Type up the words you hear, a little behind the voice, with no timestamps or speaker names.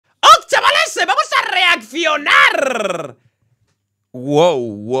reaccionar.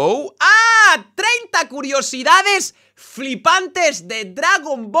 Wow. ¡Ah! 30 curiosidades flipantes de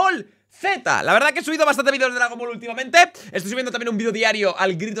Dragon Ball Z. La verdad que he subido bastante vídeos de Dragon Ball últimamente. Estoy subiendo también un vídeo diario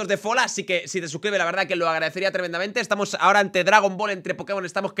al Gritos de Fola, así que si te suscribes, la verdad que lo agradecería tremendamente. Estamos ahora ante Dragon Ball, entre Pokémon,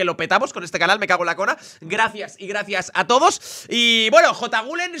 estamos que lo petamos con este canal, me cago en la cona. Gracias y gracias a todos. Y bueno,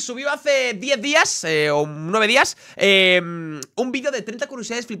 J-Gulen subió hace 10 días, o 9 días, un vídeo de 30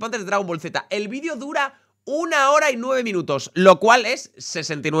 curiosidades flipantes de Dragon Ball Z. El vídeo dura 1 hora y 9 minutos, lo cual es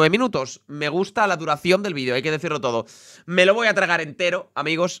 69 minutos. Me gusta la duración del vídeo, hay que decirlo todo. Me lo voy a tragar entero,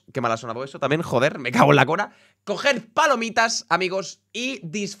 amigos. Qué mal ha sonado eso también, joder, me cago en la cona. Coged palomitas, amigos, y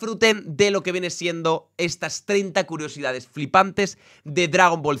disfruten de lo que viene siendo estas 30 curiosidades flipantes de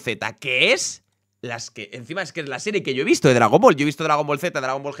Dragon Ball Z, que es las que, encima es que es la serie que yo he visto de Dragon Ball. Yo he visto Dragon Ball Z,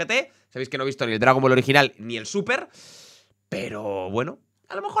 Dragon Ball GT. Sabéis que no he visto ni el Dragon Ball original ni el Super, pero bueno,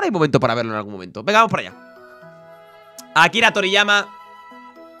 a lo mejor hay momento para verlo en algún momento. Venga, vamos para allá. A Akira Toriyama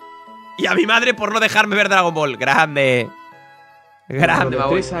y a mi madre por no dejarme ver Dragon Ball. Grande. Grande, de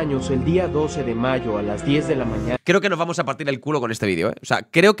 3 años, el día 12 de mayo a las 10 de la mañana. Creo que nos vamos a partir el culo con este vídeo, O sea,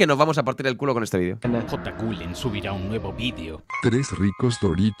 creo que nos vamos a partir el culo con este vídeo. J-Gulen subirá un nuevo vídeo. 3 ricos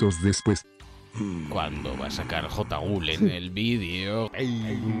doritos después. ¿Cuándo va a sacar J-Gulen el vídeo?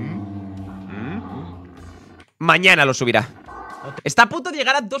 Mañana lo subirá. Está a punto de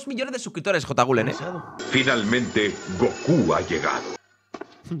llegar a 2 millones de suscriptores, J-Gulen, Finalmente, Goku ha llegado.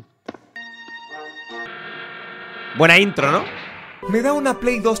 Buena intro, ¿no? Me da una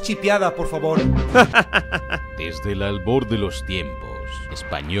Play 2 chipeada, por favor. Desde el albor de los tiempos,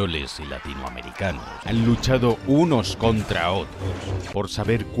 españoles y latinoamericanos han luchado unos contra otros por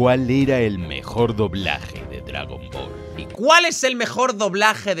saber cuál era el mejor doblaje de Dragon Ball. ¿Y cuál es el mejor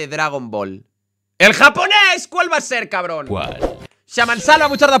doblaje de Dragon Ball? ¡El japonés! ¿Cuál va a ser, cabrón? ¿Cuál? Shaman Salva,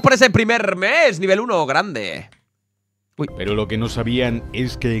 muchas gracias por ese primer mes. Nivel 1, grande. Uy. Pero lo que no sabían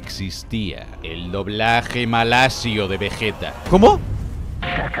es que existía el doblaje malasio de Vegeta. ¿Cómo?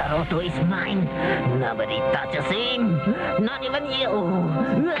 Kakaroto is mine. Nobody touches him. Not even you.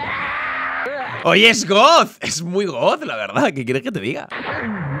 Oye, es God. Es muy God, la verdad. ¿Qué quieres que te diga?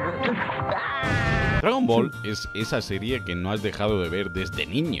 Dragon Ball es esa serie que no has dejado de ver desde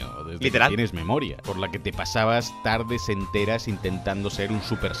niño, desde Literal. que tienes memoria, por la que te pasabas tardes enteras intentando ser un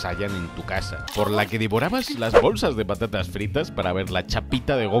Super Saiyan en tu casa, por la que devorabas las bolsas de patatas fritas para ver la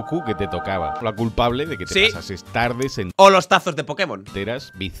chapita de Goku que te tocaba, la culpable de que te pasases tardes O los tazos de Pokémon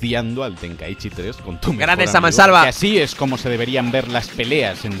enteras viciando al Tenkaichi 3 con tu mejor Grande amigo, Shaman Salva. que así es como se deberían ver las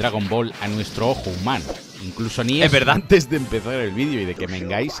peleas en Dragon Ball a nuestro ojo humano. Incluso ni es verdad. Antes de empezar el vídeo y de que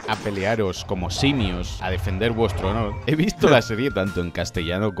vengáis a pelearos como simios a defender vuestro honor, he visto la serie tanto en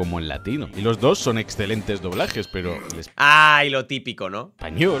castellano como en latino. Y los dos son excelentes doblajes, pero el Ay, lo típico, ¿no?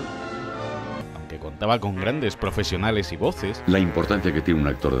 español, aunque contaba con grandes profesionales y voces, La importancia que tiene un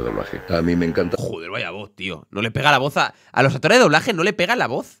actor de doblaje. A mí me encanta Joder, vaya voz, tío. No le pega la voz a los actores de doblaje, no le pega la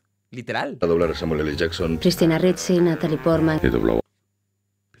voz. Literal. doblar a Samuel L. Jackson. Christina Ricci, Natalie Portman. He doblado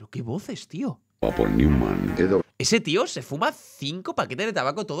Pero qué voces, tío. a Paul Newman. He Ese tío se fuma 5 paquetes de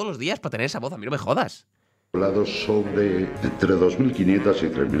tabaco todos los días para tener esa voz. A mí no me jodas. doblado sobre entre 2.500 y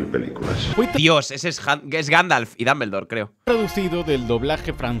 3.000 películas. Dios, ese es Gandalf y Dumbledore, creo. traducido del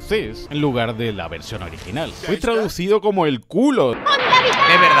doblaje francés en lugar de la versión original. Fue traducido como el culo.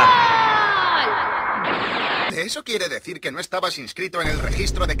 Es verdad. Eso quiere decir que no estabas inscrito en el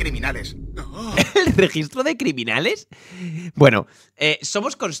registro de criminales. ¿El registro de criminales? Bueno,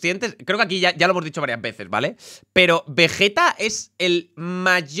 somos conscientes, creo que aquí ya lo hemos dicho varias veces, ¿vale? Pero Vegeta es el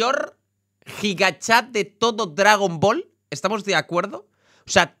mayor gigachat de todo Dragon Ball. ¿Estamos de acuerdo? O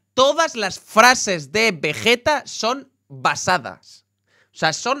sea, todas las frases de Vegeta son basadas. O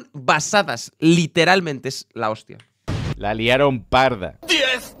sea, son basadas, literalmente, es la hostia. La liaron parda.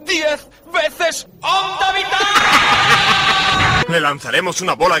 10 veces Onda Vital. Le lanzaremos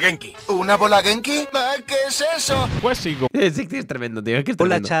una bola Genki. ¿Una bola Genki? ¿Qué es eso? Fue así como Sí, es tremendo, tío. Es que es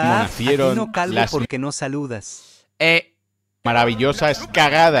tremendo. nacieron no calvo las porque no saludas. maravillosas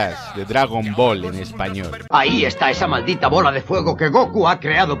cagadas de Dragon Ball en español. Ahí está esa maldita bola de fuego que Goku ha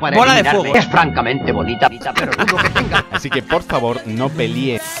creado para Bola de eliminarme. fuego. Es francamente bonita, pero dudo que tenga. Así que por favor, no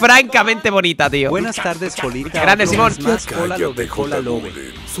peleen. Francamente bonita, tío. Buenas tardes, Polita. Grande, Simón. Más cola lo de cola lobe.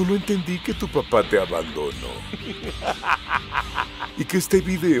 Solo entendí que tu papá te abandonó. Y que este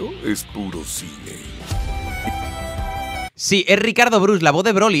video es puro cine. Sí, es Ricardo Bruce, la voz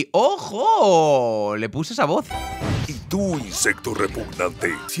de Broly. ¡Ojo! Le puse esa voz. Y tú, insecto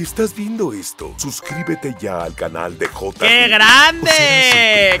repugnante, si estás viendo esto, suscríbete ya al canal de J. ¡Qué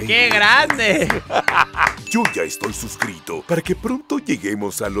grande! ¡Qué grande! Yo ya estoy suscrito para que pronto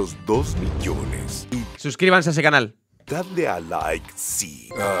lleguemos a los 2 millones. Y Suscríbanse a ese canal. Dadle a like, sí.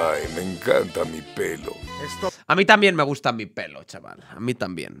 Ay, me encanta mi pelo. A mí también me gusta mi pelo, chaval. A mí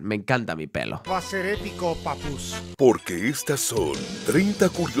también. Me encanta mi pelo. Va a ser épico, papus. Porque estas son 30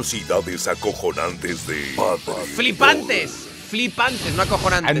 curiosidades acojonantes de... ¡Flipantes! Flipantes, no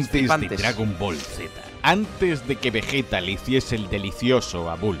acojonantes. Antes flipantes. de Dragon Ball Z. Antes de que Vegeta le hiciese el delicioso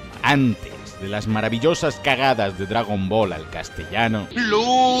a Bulma. Antes de las maravillosas cagadas de Dragon Ball al castellano.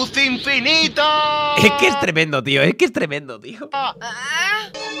 ¡Luz infinita! Es que es tremendo, tío. Es que es tremendo, tío.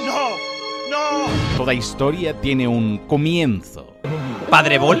 ¡No! ¡No! Toda historia tiene un comienzo.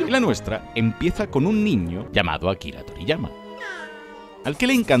 ¿Padre Ball? Y la nuestra empieza con un niño llamado Akira Toriyama, al que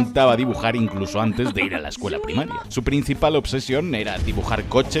le encantaba dibujar incluso antes de ir a la escuela primaria. Su principal obsesión era dibujar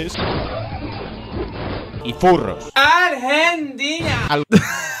coches y furros. ¡Argentina!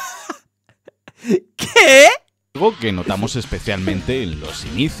 ¿Qué? Algo que notamos especialmente en los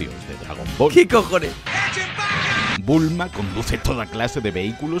inicios de Dragon Ball. ¿Qué cojones? Bulma conduce toda clase de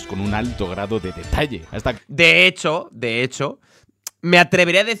vehículos con un alto grado de detalle. De hecho, me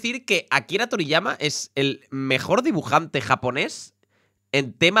atrevería a decir que Akira Toriyama es el mejor dibujante japonés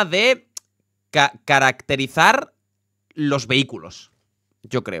en tema de caracterizar los vehículos.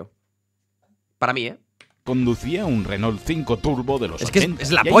 Yo creo. Para mí, ¿eh? Conducía un Renault 5 Turbo de los 80.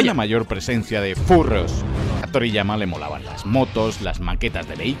 Es la y hay polla. una mayor presencia de furros. A Toriyama le molaban las motos, las maquetas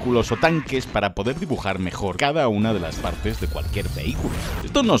de vehículos o tanques para poder dibujar mejor cada una de las partes de cualquier vehículo.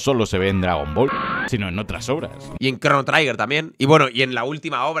 Esto no solo se ve en Dragon Ball, sino en otras obras. Y en Chrono Trigger también. Y bueno, y en la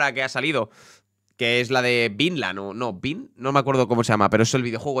última obra que ha salido, que es la de Vinland, no me acuerdo cómo se llama, pero es el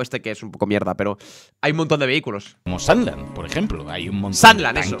videojuego este que es un poco mierda, pero hay un montón de vehículos. Como Sandland, por ejemplo. Hay un montón de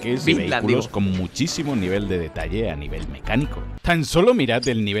tanques y Vinland, vehículos con muchísimo nivel de detalle a nivel mecánico. Tan solo mirad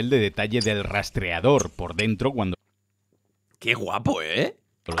el nivel de detalle del rastreador por dentro cuando... ¡Qué guapo, eh!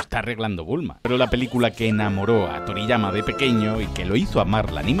 Lo está arreglando Bulma. Pero la película que enamoró a Toriyama de pequeño y que lo hizo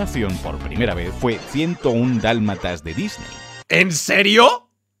amar la animación por primera vez fue 101 Dálmatas de Disney. ¿En serio?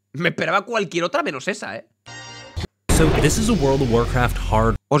 Me esperaba cualquier otra menos esa, ¿eh?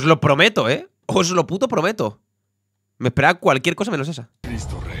 Os lo prometo, ¿eh? Os lo puto prometo. Me esperaba cualquier cosa menos esa.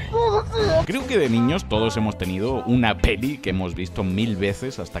 Creo que de niños todos hemos tenido una peli que hemos visto 1000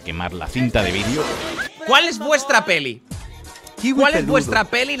 veces hasta quemar la cinta de vídeo. ¿Cuál es vuestra peli? ¿Cuál es vuestra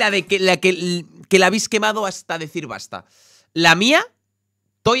peli la que la habéis quemado hasta decir basta? La mía,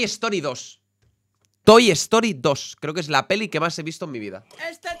 Toy Story 2. Toy Story 2. Creo que es la peli que más he visto en mi vida.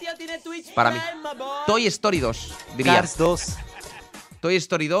 Este tío tiene Twitch para mí. Toy Story 2, diría. Cars 2. Toy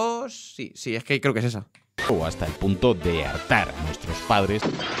Story 2. Sí, es que creo que es esa. O hasta el punto de hartar a nuestros padres.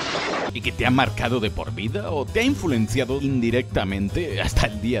 ¿Y que te ha marcado de por vida o te ha influenciado indirectamente hasta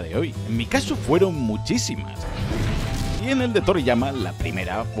el día de hoy? En mi caso fueron muchísimas. Y en el de Toriyama, la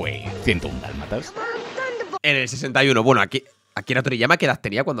primera fue 101 Dálmatas. En el 61. Bueno, Akira Toriyama, ¿qué edad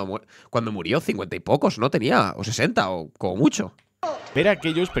tenía cuando murió? 50 y pocos, ¿no? Tenía, o 60, o como mucho. Ver a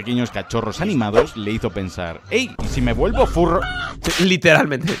aquellos pequeños cachorros animados le hizo pensar, ¡ey! ¿Y si me vuelvo furro?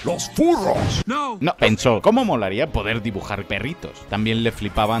 Literalmente. ¡Los furros! No, pensó, ¿cómo molaría poder dibujar perritos? También le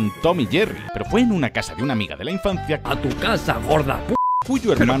flipaban Tom y Jerry, pero fue en una casa de una amiga de la infancia. A tu casa, gorda.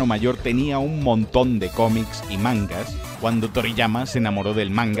 Cuyo hermano mayor tenía un montón de cómics y mangas, cuando Toriyama se enamoró del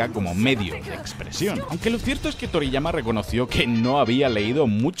manga como medio de expresión. Aunque lo cierto es que Toriyama reconoció que no había leído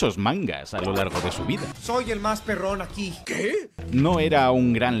muchos mangas a lo largo de su vida. Soy el más perrón aquí. ¿Qué? No era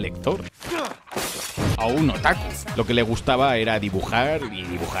un gran lector o un otaku. Lo que le gustaba era dibujar y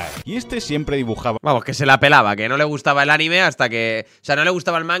dibujar. Y este siempre dibujaba. Vamos, que se la pelaba, que no le gustaba el anime hasta que... O sea, no le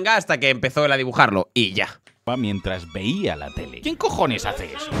gustaba el manga hasta que empezó él a dibujarlo. Y ya. Mientras veía la tele. ¿Quién cojones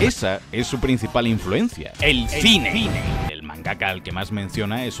hace eso? Esa es su principal influencia. El cine. El mangaka al que más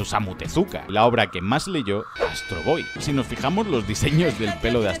menciona es Osamu Tezuka. La obra que más leyó, Astro Boy. Si nos fijamos, los diseños del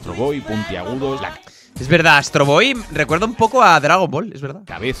pelo de Astro Boy, puntiagudos, la Es verdad, Astro Boy recuerda un poco a Dragon Ball, es verdad.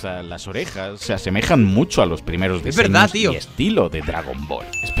 cabeza, las orejas, se asemejan mucho a los primeros diseños verdad, tío. y estilo de Dragon Ball.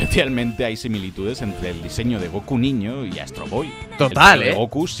 Especialmente hay similitudes entre el diseño de Goku niño y Astro Boy. Total, El pelo de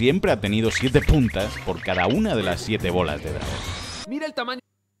Goku siempre ha tenido 7 puntas por cada una de las 7 bolas de dragón. Mira el tamaño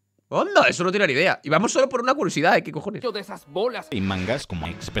Onda, eso no tiene ni idea. Y vamos solo por una curiosidad, ¿eh? ¿Qué cojones? de esas bolas. Hay mangas como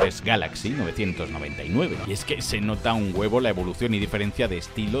Express Galaxy 999. Y es que se nota un huevo la evolución y diferencia de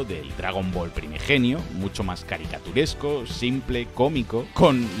estilo del Dragon Ball primigenio, mucho más caricaturesco, simple, cómico,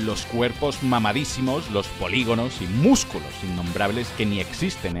 con los cuerpos mamadísimos, los polígonos y músculos innombrables que ni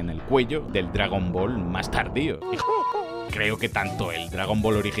existen en el cuello del Dragon Ball más tardío. Creo que tanto el Dragon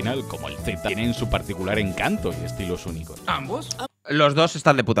Ball original como el Z tienen su particular encanto y estilos únicos. ¿Ambos? Los dos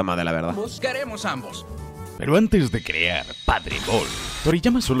están de puta madre, la verdad. Queremos ambos. Pero antes de crear Padre Ball,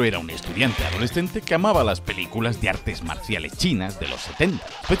 Toriyama solo era un estudiante adolescente que amaba las películas de artes marciales chinas de los 70,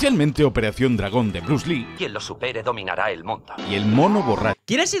 especialmente Operación Dragón de Bruce Lee. Quien lo supere dominará el mundo. Y el mono borracho.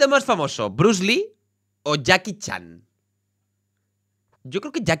 ¿Quién ha sido más famoso, Bruce Lee o Jackie Chan? Yo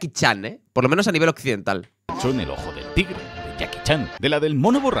creo que Jackie Chan, ¿eh? Por lo menos a nivel occidental. En el ojo del tigre, de Jackie Chan. De la del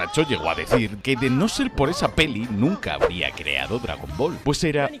mono borracho llegó a decir que de no ser por esa peli nunca habría creado Dragon Ball, pues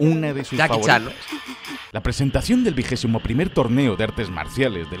era una de sus Jackie favoritas. Chan, ¿no? La presentación del 21º torneo de artes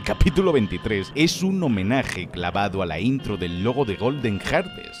marciales del capítulo 23 es un homenaje clavado a la intro del logo de Golden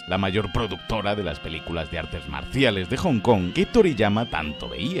Harvest, la mayor productora de las películas de artes marciales de Hong Kong que Toriyama tanto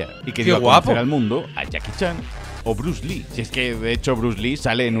veía y que dio a conocer al mundo a Jackie Chan o Bruce Lee. Si es que, de hecho, Bruce Lee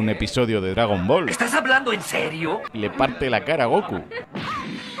sale en un episodio de Dragon Ball. ¿Estás hablando en serio? Le parte la cara a Goku.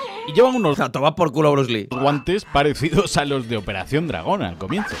 Y llevan unos toma por culo Bruce Lee. Guantes parecidos a los de Operación Dragón al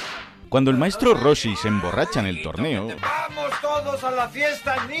comienzo. Cuando el maestro Roshi se emborracha en el torneo, ¡Vamos todos a la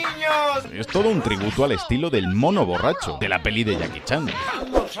fiesta, niños! es todo un tributo al estilo del mono borracho de la peli de Jackie Chan.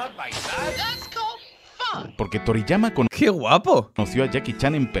 ¡Vamos a bailar! Porque Toriyama ¡Qué guapo! conoció a Jackie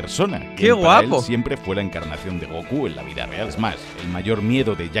Chan en persona. ¡Qué para guapo! Él siempre fue la encarnación de Goku en la vida real. Es más, el mayor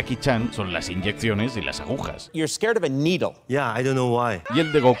miedo de Jackie Chan son las inyecciones y las agujas. You're scared of a needle. Yeah, I don't know why. Y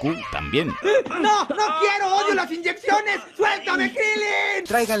el de Goku también. ¡No! ¡No quiero! ¡Odio las inyecciones! ¡Suéltame, Krillin!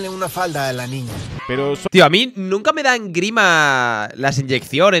 Tráiganle una falda a la niña. Pero tío, a mí nunca me dan grima las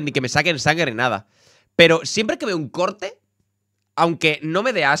inyecciones ni que me saquen sangre ni nada. Pero siempre que veo un corte, aunque no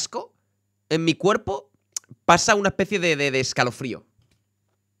me dé asco, en mi cuerpo pasa una especie de escalofrío.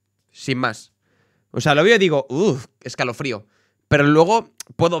 Sin más. O sea, lo veo y digo, escalofrío. Pero luego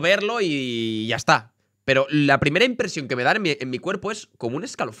puedo verlo y ya está. Pero la primera impresión que me da en mi cuerpo es como un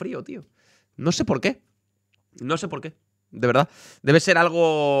escalofrío, tío. No sé por qué. No sé por qué. De verdad. Debe ser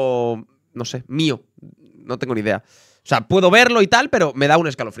algo, no sé, mío. No tengo ni idea. O sea, puedo verlo y tal, pero me da un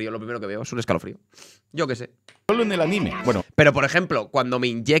escalofrío. Lo primero que veo es un escalofrío. Yo qué sé. Solo en el anime. Bueno. Pero, por ejemplo, cuando me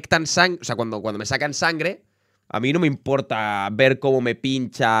inyectan sangre, o sea, cuando me sacan sangre, a mí no me importa ver cómo me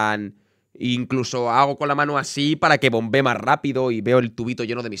pinchan. Incluso hago con la mano así para que bombee más rápido y veo el tubito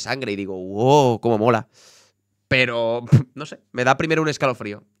lleno de mi sangre y digo, wow, cómo mola. Pero, no sé, me da primero un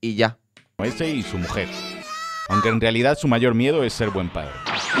escalofrío y ya. Ese y su mujer. Aunque en realidad su mayor miedo es ser buen padre.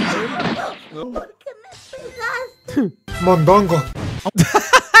 ¿Por qué me pegaste? Mondongo.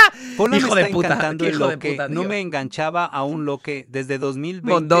 Hijo de puta, hijo de puta, tío. No me enganchaba a un loque desde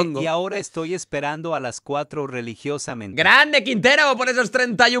 2020 Mondongo. y ahora estoy esperando a las 4 religiosamente. ¡Grande, Quintero! Por esos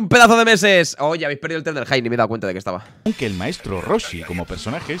 31 pedazos de meses. Oye, habéis perdido el tren del high, ni me he dado cuenta de que estaba. Aunque el maestro Roshi como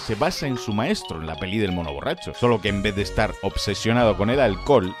personaje se basa en su maestro en la peli del mono borracho, solo que en vez de estar obsesionado con el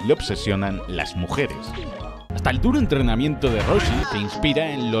alcohol, le obsesionan las mujeres. Hasta el duro entrenamiento de Roshi se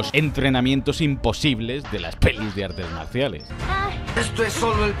inspira en los entrenamientos imposibles de las pelis de artes marciales. Esto es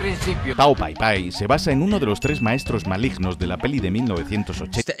solo el principio. Tao Pai Pai se basa en uno de los 3 maestros malignos de la peli de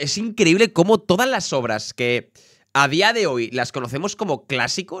 1980. Es increíble cómo todas las obras que a día de hoy las conocemos como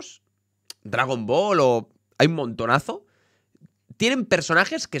clásicos, Dragon Ball o hay un montonazo, tienen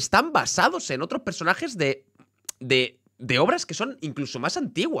personajes que están basados en otros personajes de obras que son incluso más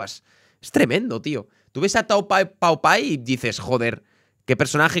antiguas. Es tremendo, tío. Tú ves a Tao Pai y dices, joder, qué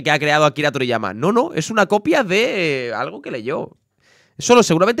personaje que ha creado Akira Toriyama. No, es una copia de algo que leyó. Eso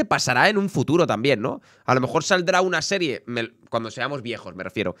seguramente pasará en un futuro también, ¿no? A lo mejor saldrá una serie, cuando seamos viejos, me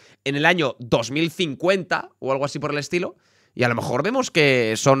refiero, en el año 2050 o algo así por el estilo, y a lo mejor vemos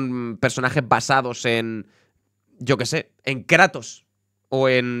que son personajes basados en, yo qué sé, en Kratos o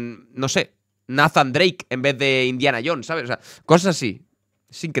en, no sé, Nathan Drake en vez de Indiana Jones, ¿sabes? O sea, cosas así.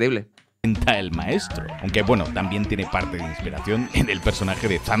 Es increíble. El maestro, aunque bueno, también tiene parte de inspiración en el personaje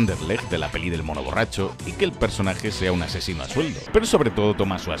de Thunderleg de la peli del mono borracho y que el personaje sea un asesino a sueldo, pero sobre todo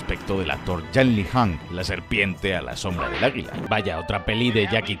toma su aspecto del actor Jan Li Han, la serpiente a la sombra del águila. Vaya, otra peli de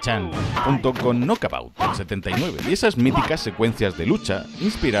Jackie Chan, junto con Knockout del 79, y esas míticas secuencias de lucha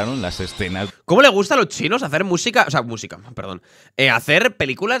inspiraron las escenas. ¿Cómo le gusta a los chinos hacer hacer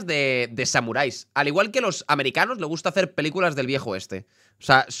películas de samuráis? Al igual que los americanos le gusta hacer películas del viejo oeste. O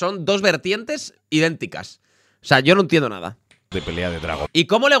sea, son dos vertientes idénticas. O sea, yo no entiendo nada. De pelea de dragón. ¿Y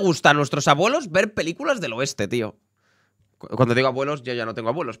cómo le gusta a nuestros abuelos ver películas del oeste, tío? Cuando digo abuelos, yo ya no tengo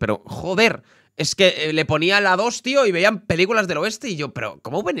abuelos, pero joder, es que le ponía la 2, tío, y veían películas del oeste y yo, pero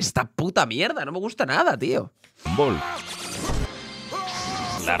 ¿cómo ven esta puta mierda? No me gusta nada, tío. Ball.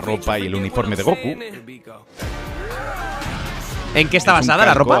 La ropa y el uniforme de Goku. ¿En qué está basada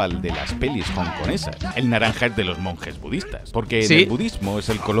la ropa? Al de las pelis hongkonesas. El naranja es de los monjes budistas, porque ¿sí? En el budismo es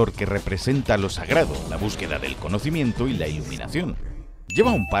el color que representa lo sagrado, la búsqueda del conocimiento y la iluminación.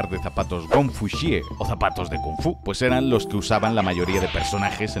 Lleva un par de zapatos Gonfuxie o zapatos de Kung Fu, pues eran los que usaban la mayoría de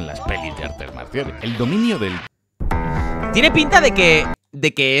personajes en las pelis de artes marciales. El dominio del... Tiene pinta de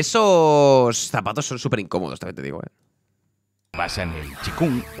que esos zapatos son súper incómodos, también te digo, basa en el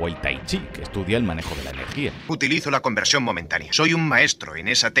Qigong o el Tai Chi, que estudia el manejo de la energía. Utilizo la conversión momentánea. Soy un maestro en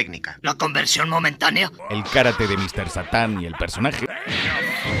esa técnica. ¿La conversión momentánea? El karate de Mr. Satan y el personaje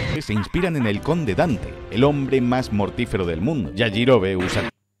se inspiran en el conde Dante, el hombre más mortífero del mundo. Yajirobe usa...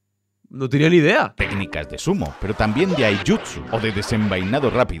 No tenía ni idea. Técnicas de sumo, pero también de aijutsu o de desenvainado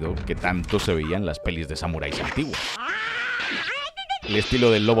rápido, que tanto se veía en las pelis de samuráis antiguos. El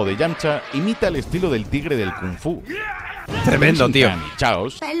estilo del lobo de Yamcha imita el estilo del tigre del Kung Fu. Tremendo, tío. Y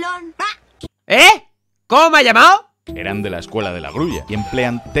Chaos Pelón. ¿Cómo me ha llamado? eran de la escuela de la grulla y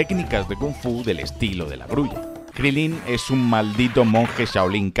emplean técnicas de Kung Fu del estilo de la grulla. Krillin es un maldito monje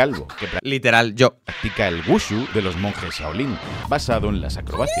Shaolin calvo que literal, yo practica el wushu de los monjes Shaolin, basado en las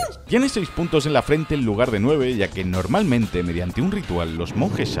acrobacias. Tiene 6 puntos en la frente en lugar de 9, ya que normalmente mediante un ritual los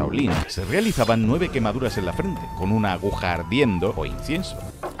monjes Shaolin se realizaban 9 quemaduras en la frente, con una aguja ardiendo o incienso,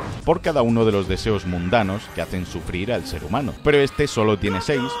 por cada uno de los deseos mundanos que hacen sufrir al ser humano. Pero este solo tiene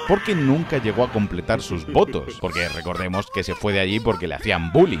 6 porque nunca llegó a completar sus votos, porque recordemos que se fue de allí porque le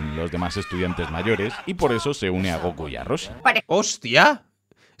hacían bullying los demás estudiantes mayores y por eso se une a Goku y a Roshi. ¡Hostia!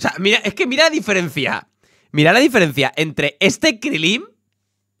 O sea, mira, es que mira la diferencia. Mira la diferencia entre este Krillin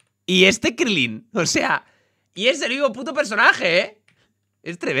y este Krillin. O sea, y es el mismo puto personaje, ¿eh?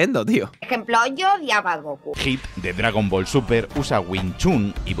 Es tremendo, tío. Por ejemplo, yo odiaba a Goku. Hit de Dragon Ball Super usa Wing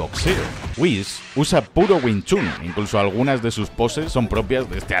Chun y boxeo. Whis usa puro Wing Chun, incluso algunas de sus poses son propias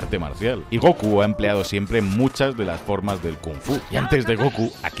de este arte marcial. Y Goku ha empleado siempre muchas de las formas del Kung Fu. Y antes de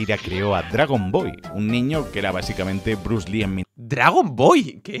Goku, Akira creó a Dragon Boy, un niño que era básicamente Bruce Lee en ¿Dragon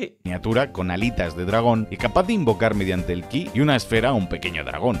Boy? ¿Qué? miniatura con alitas de dragón y capaz de invocar mediante el ki y una esfera a un pequeño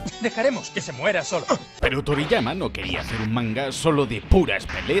dragón. Dejaremos que se muera solo. Pero Toriyama no quería hacer un manga solo de puras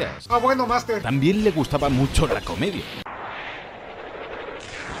peleas. Ah, bueno, Master. También le gustaba mucho la comedia.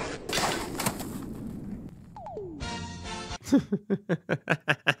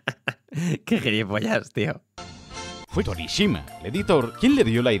 Qué gilipollas, tío. Fue Torishima, el editor, quien le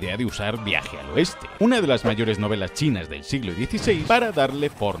dio la idea de usar Viaje al Oeste, una de las mayores novelas chinas del siglo XVI, para darle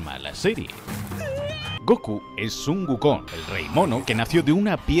forma a la serie. Goku es Sun Wukong, el rey mono, que nació de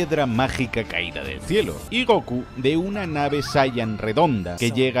una piedra mágica caída del cielo, y Goku de una nave Saiyan redonda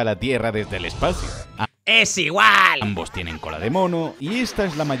que llega a la Tierra desde el espacio. ¡Es igual! Ambos tienen cola de mono, y esta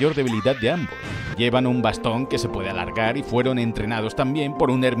es la mayor debilidad de ambos. Llevan un bastón que se puede alargar y fueron entrenados también por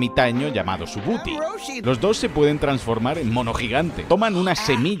un ermitaño llamado Subuti. Los dos se pueden transformar en mono gigante. Toman unas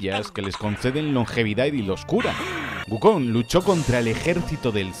semillas que les conceden longevidad y los curan. Wukong luchó contra el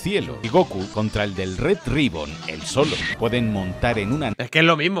ejército del cielo y Goku contra el del Red Ribbon, el solo. Pueden montar en una Es que es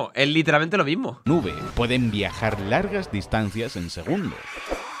lo mismo, es literalmente lo mismo. nube. Pueden viajar largas distancias en segundos.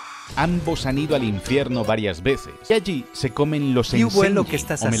 Ambos han ido al infierno varias veces y allí se comen los Qué bueno enseñi que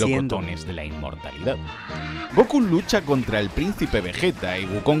estás o haciendo. melocotones de la inmortalidad. Goku lucha contra el príncipe Vegeta y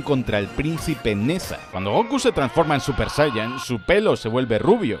Wukong contra el príncipe Neza. Cuando Goku se transforma en Super Saiyan, su pelo se vuelve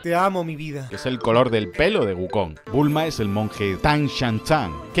rubio. Te amo, mi vida. Es el color del pelo de Wukong. Bulma es el monje Tang Shan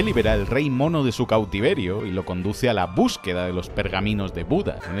Tang, que libera al rey mono de su cautiverio y lo conduce a la búsqueda de los pergaminos de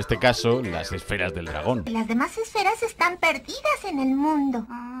Buda, en este caso, las esferas del dragón. Las demás esferas están perdidas en el mundo.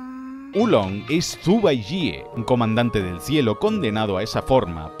 Oolong es Zubai Jie, un comandante del cielo condenado a esa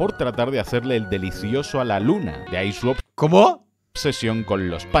forma por tratar de hacerle el delicioso a la luna, de ahí su ¿Cómo? obsesión con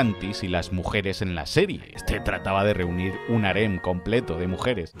los panties y las mujeres en la serie. Este trataba de reunir un harem completo de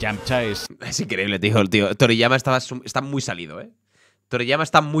mujeres. Yamcha es increíble, tío, el tío. Toriyama está muy salido, ¿eh? Toriyama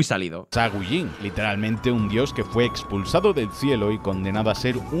está muy salido. Sagujin, literalmente un dios que fue expulsado del cielo y condenado a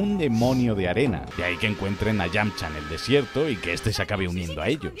ser un demonio de arena. De ahí que encuentren a Yamcha en el desierto y que este se acabe uniendo a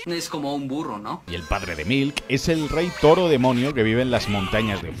ellos. Es como un burro, ¿no? Y el padre de Milk es el rey toro demonio que vive en las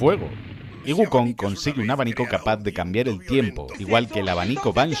montañas de fuego. Y Wukong consigue un abanico capaz de cambiar el tiempo, igual que el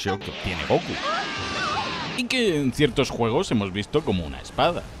abanico Bansho que obtiene Goku. Y que en ciertos juegos hemos visto como una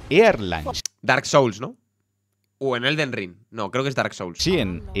espada. Erlang Dark Souls, ¿no? O en Elden Ring. No, creo que es Dark Souls.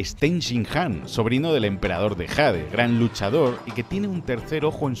 Xian es Tenshin Han, sobrino del emperador de Jade, gran luchador y que tiene un tercer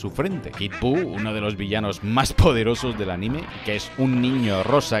ojo en su frente. Kid Buu, uno de los villanos más poderosos del anime, que es un niño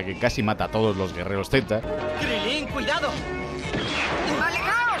rosa que casi mata a todos los guerreros Z. ¡Krillin, cuidado!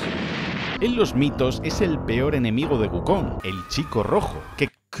 ¡Alejaos! En los mitos es el peor enemigo de Wukong, el chico rojo, que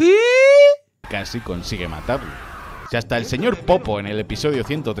 ¿Qué? casi consigue matarlo. Si hasta el señor Popo en el episodio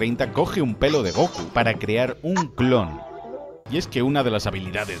 130 coge un pelo de Goku para crear un clon. Y es que una de las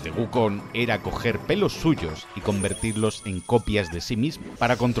habilidades de Wukong era coger pelos suyos y convertirlos en copias de sí mismo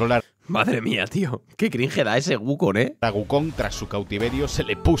para controlar. Madre mía, tío. Qué cringe da ese Wukong, ¿eh? A Wukong, tras su cautiverio, se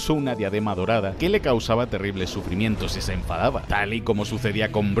le puso una diadema dorada que le causaba terribles sufrimientos y se enfadaba, tal y como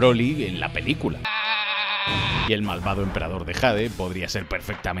sucedía con Broly en la película. Y el malvado emperador de Jade podría ser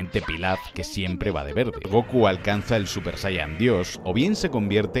perfectamente Pilaf, que siempre va de verde. Goku alcanza el Super Saiyan Dios, o bien se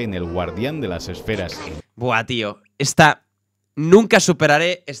convierte en el guardián de las esferas. Buah, tío. Nunca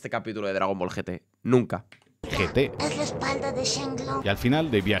superaré este capítulo de Dragon Ball GT. Nunca. GT. Es la espalda de Shenlong. Y al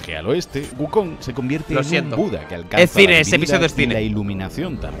final de Viaje al Oeste, Wukong se convierte en un Buda que alcanza es cine, la ese episodio es y cine. la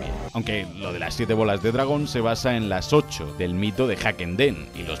iluminación también. Aunque lo de las 7 bolas de dragón se basa en las 8 del mito de Hakenden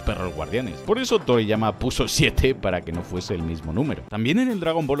y los perros guardianes. Por eso Toriyama puso 7 para que no fuese el mismo número. También en el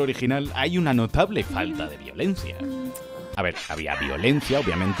Dragon Ball original hay una notable falta de violencia. A ver, había violencia,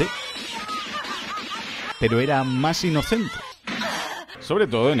 obviamente, pero era más inocente. Sobre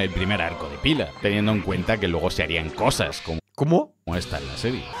todo en el primer arco de Pila, teniendo en cuenta que luego se harían cosas como esta en la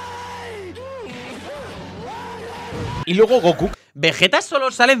serie. Y luego Goku. Vegeta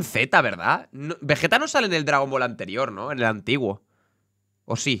solo sale en Z, ¿verdad? No, Vegeta no sale en el Dragon Ball anterior, ¿no? En el antiguo.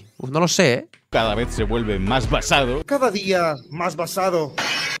 ¿O sí? No lo sé, ¿eh? Cada vez se vuelve más basado. Cada día más basado.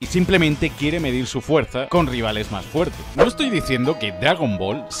 Y simplemente quiere medir su fuerza con rivales más fuertes. No estoy diciendo que Dragon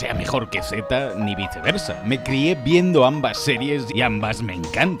Ball sea mejor que Z ni viceversa. Me crié viendo ambas series y ambas me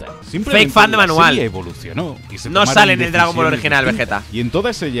encantan. Simplemente Fake fan de manual. La serie evolucionó y se no sale en el Dragon Ball original, distintas. Vegeta. Y en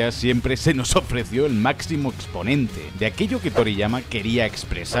todas ellas siempre se nos ofreció el máximo exponente de aquello que Toriyama quería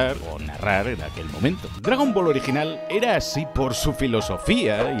expresar o narrar en aquel momento. Dragon Ball original era así por su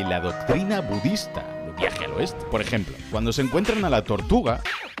filosofía y la doctrina budista de Viaje al Oeste. Por ejemplo, cuando se encuentran a la tortuga,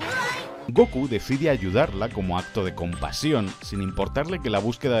 Goku decide ayudarla como acto de compasión, sin importarle que la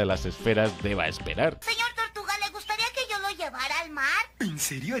búsqueda de las esferas deba esperar. Señor Tortuga, ¿le gustaría que yo lo llevara al mar? ¿En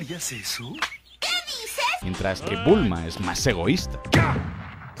serio harías eso? ¿Qué dices? Mientras que Bulma es más egoísta.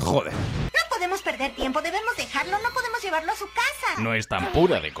 Joder. No podemos perder tiempo, debemos dejarlo, no podemos llevarlo a su casa. No es tan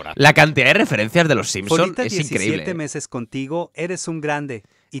pura de corazón. La cantidad de referencias de los Simpsons Polita, es 17 increíble. meses contigo, eres un grande.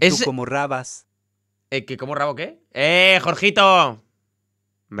 Y Es- tú como rabas. ¿Que cómo rabo qué? Jorgito!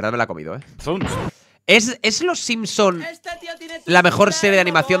 En verdad me la ha comido, ¿eh? ¿Es Los Simpson la mejor serie de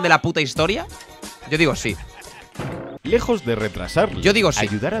animación de la puta historia? Yo digo sí. Lejos de retrasarlo, yo digo sí.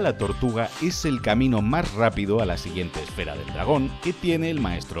 Ayudar a la tortuga es el camino más rápido a la siguiente esfera del dragón que tiene el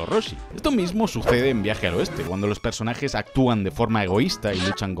maestro Roshi. Esto mismo sucede en Viaje al Oeste, cuando los personajes actúan de forma egoísta y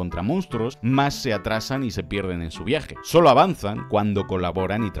luchan contra monstruos, más se atrasan y se pierden en su viaje. Solo avanzan cuando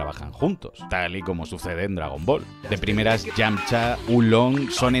colaboran y trabajan juntos, tal y como sucede en Dragon Ball. De primeras, Yamcha, Oolong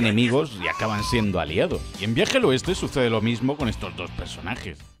son enemigos y acaban siendo aliados. Y en Viaje al Oeste sucede lo mismo con estos dos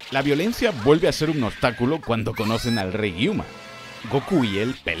personajes. La violencia vuelve a ser un obstáculo cuando conocen al rey Gyuma. Goku y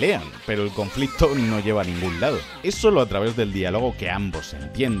él pelean, pero el conflicto no lleva a ningún lado. Es solo a través del diálogo que ambos se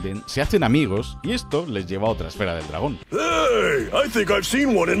entienden, se hacen amigos, y esto les lleva a otra esfera del dragón. Hey, I think I've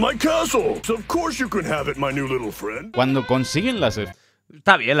seen one in my castle. So of course you can have it, my new little friend. Cuando consiguen las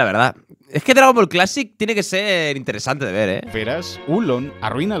Está bien, la verdad. Es que Dragon Ball Classic tiene que ser interesante de ver, ¿eh? esferas, Oolong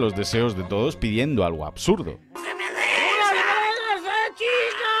arruina los deseos de todos pidiendo algo absurdo.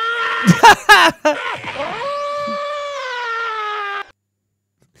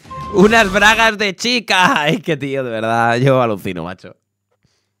 ¡Unas bragas de chica! Ay, qué tío, de verdad. Yo alucino, macho.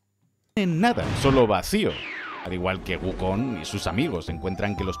 En nada, solo vacío. Al igual que Wukong y sus amigos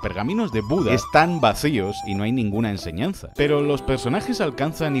encuentran que los pergaminos de Buda están vacíos y no hay ninguna enseñanza. Pero los personajes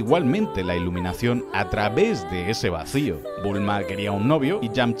alcanzan igualmente la iluminación a través de ese vacío. Bulma quería un novio y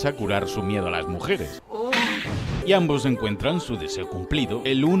Yamcha curar su miedo a las mujeres. Y ambos encuentran su deseo cumplido,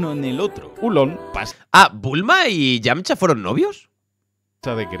 el uno en el otro. Oolong pasa ¿Bulma y Yamcha fueron novios?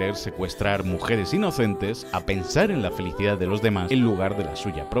 de querer secuestrar mujeres inocentes a pensar en la felicidad de los demás en lugar de la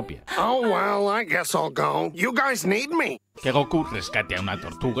suya propia. Oh, well, I guess I'll go. You guys need me. Que Goku rescate a una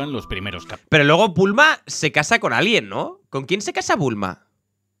tortuga en los primeros capítulos. Pero luego Bulma se casa con alguien, ¿no? ¿Con quién se casa Bulma?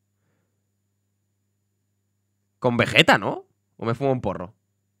 Con Vegeta, ¿no? ¿O me fumo un porro?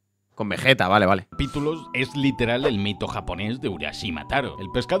 Con Vegeta, vale. Capítulos es literal el mito japonés de Urashima Taro,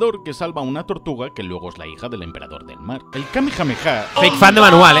 el pescador que salva a una tortuga que luego es la hija del emperador del mar. El Kamehameha, fake fan de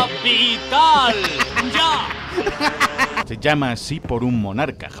manual, ¡Vital! ¡Ya! Se llama así por un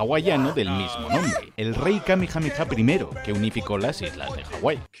monarca hawaiano del mismo nombre, el rey Kamehameha I, que unificó las islas de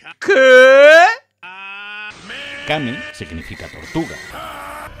Hawái. ¿Qué? Kame significa tortuga.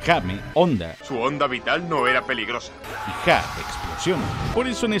 Hame, onda. Su onda vital no era peligrosa. Y Ha, explosión. Por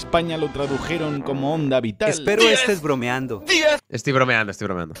eso en España lo tradujeron como onda vital. Espero estés bromeando. 10 Estoy bromeando.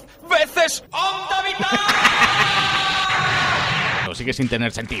 veces onda vital. Claro, sigue sin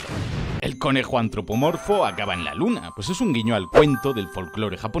tener sentido. El conejo antropomorfo acaba en la luna, pues es un guiño al cuento del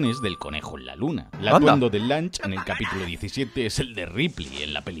folclore japonés del conejo en la luna. El atuendo del lunch en el capítulo 17 es el de Ripley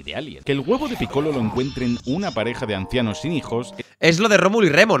en la peli de Alien. Que el huevo de Piccolo lo encuentren una pareja de ancianos sin hijos es lo de Rómulo y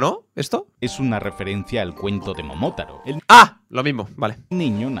Remo, ¿no? ¿Esto? Es una referencia al cuento de Momotaro. ¡Ah! Lo mismo, vale.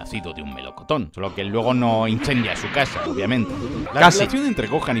 Niño nacido de un melocotón, solo que luego no incendia su casa, obviamente. La relación entre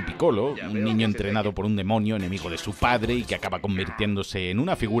Gohan y Piccolo, un niño entrenado por un demonio enemigo de su padre y que acaba convirtiéndose en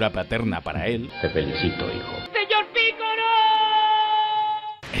una figura paterna para él. Te felicito, hijo. ¡Señor Piccolo!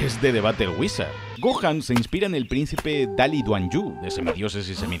 Es de The Battle Wizard. Gohan se inspira en el príncipe Dali Duanyu, de Semidioses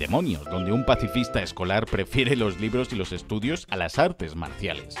y Semidemonios, donde un pacifista escolar prefiere los libros y los estudios a las artes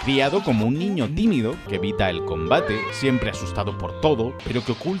marciales. Criado como un niño tímido, que evita el combate, siempre asustado por todo, pero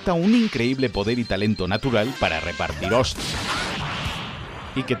que oculta un increíble poder y talento natural para repartir hostias.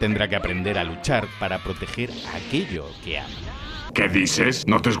 Y que tendrá que aprender a luchar para proteger aquello que ama. ¿Qué dices?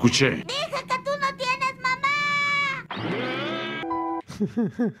 No te escuché. ¡Dije que tú no tienes mamá!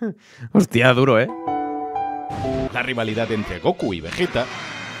 Hostia, duro, ¿eh? La rivalidad entre Goku y Vegeta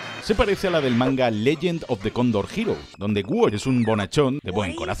se parece a la del manga Legend of the Condor Hero, donde Guo es un bonachón de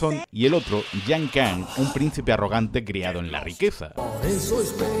buen corazón y el otro, Yang Kang, un príncipe arrogante criado en la riqueza.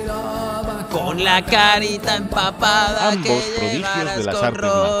 Con la carita empapada. Ambos prodigios de las artes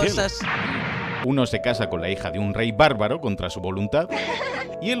marciales. Uno se casa con la hija de un rey bárbaro contra su voluntad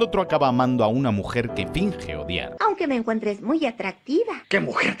y el otro acaba amando a una mujer que finge odiar. Aunque me encuentres muy atractiva. ¡Qué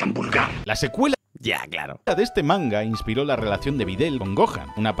mujer tan vulgar! La secuela ya, claro. de este manga inspiró la relación de Videl con Gohan,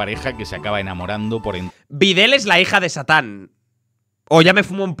 una pareja que se acaba enamorando por... Videl es la hija de Satán. O ya me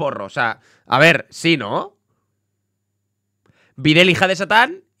fumo un porro, o sea, a ver, sí, ¿no? Videl, hija de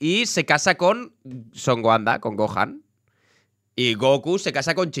Satán, y se casa con Son Wanda, con Gohan. Y Goku se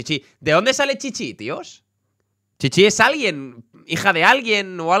casa con Chichi. ¿De dónde sale Chichi, tíos? ¿Chichi es alguien? ¿Hija de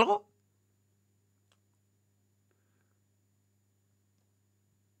alguien o algo?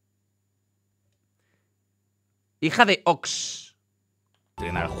 Hija de Ox.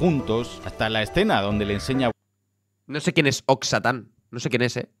 Entrenar juntos, hasta la escena donde le enseña... No sé quién es Ox Satán. No sé quién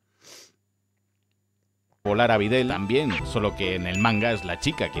es, volar a Videl también, solo que en el manga es la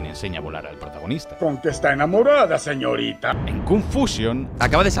chica quien enseña a volar al protagonista. ¿Con qué está enamorada, señorita? En Kung Fusion...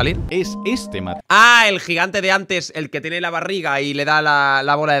 Acaba de salir. Es este Ah, el gigante de antes, el que tiene la barriga y le da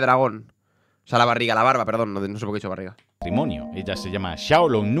la bola de dragón. O sea, la barba, perdón, no sé por qué he dicho barriga. Matrimonio. Ella se llama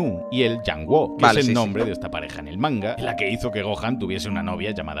Xiaolong Nu y él Yang Wo, que es el nombre de esta pareja en el manga, la que hizo que Gohan tuviese una novia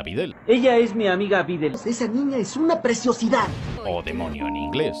llamada Videl. Ella es mi amiga Videl. Esa niña es una preciosidad. O demonio en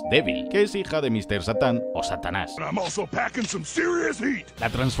inglés, Devil, que es hija de Mr. Satan o Satanás. La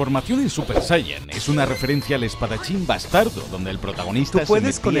transformación en Super Saiyan es una referencia al espadachín bastardo, donde el protagonista se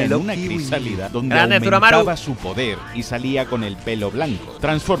metía en una crisálida donde aumentaba su poder y salía con el pelo blanco,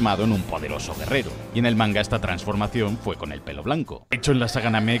 transformado en un poderoso guerrero. Y en el manga esta transformación fue con el pelo blanco. De hecho, en la saga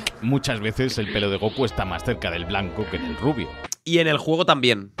Namek, muchas veces el pelo de Goku está más cerca del blanco que del rubio. Y en el juego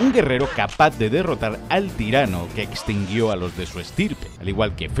también. Un guerrero capaz de derrotar al tirano que extinguió a los de su estirpe, al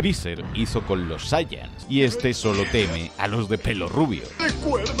igual que Freezer hizo con los Saiyans. Y este solo teme a los de pelo rubio.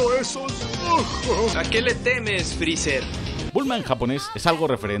 ¡Recuerdo esos ojos! ¿A qué le temes, Freezer? Bulma en japonés es algo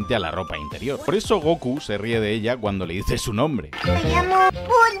referente a la ropa interior. Por eso Goku se ríe de ella cuando le dice su nombre. Me llamo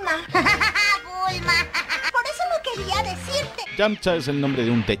Bulma. Bulma. Por eso no quería decirte. Yamcha es el nombre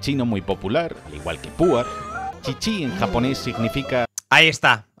de un té chino muy popular, al igual que Puar. Chichi en japonés significa... Ahí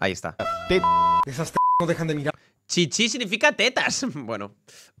está. Esas no dejan de mirar. Chichi significa tetas. Bueno,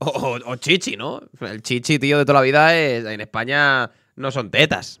 o chichi, ¿no? El chichi, tío, de toda la vida en España no son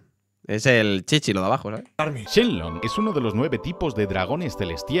tetas. Es el chichi, lo de abajo, ¿sabes? Shenlong es uno de los 9 tipos de dragones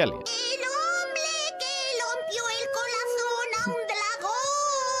celestiales. El hombre que rompió el corazón a un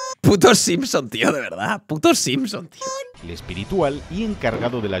dragón. Puto Simpson, tío, de verdad. Puto Simpson, tío. El espiritual y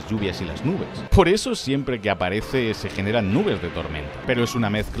encargado de las lluvias y las nubes. Por eso siempre que aparece se generan nubes de tormenta, pero es una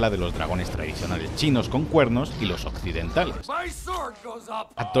mezcla de los dragones tradicionales chinos con cuernos y los occidentales.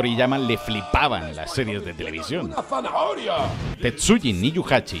 A Toriyama le flipaban las series de televisión. Tetsujin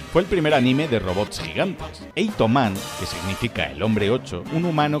Niyuhachi fue el primer anime de robots gigantes. Eitoman, que significa el hombre 8, un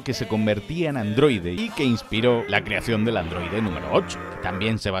humano que se convertía en androide y que inspiró la creación del androide número 8.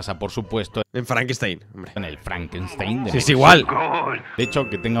 También se basa, por supuesto, en Frankenstein, hombre. En el Frankenstein de... Sí, es igual. De hecho,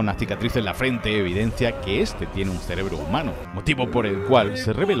 que tenga una cicatriz en la frente evidencia que este tiene un cerebro humano, motivo por el cual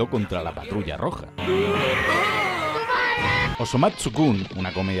se rebeló contra la Patrulla Roja. Osomatsu-kun,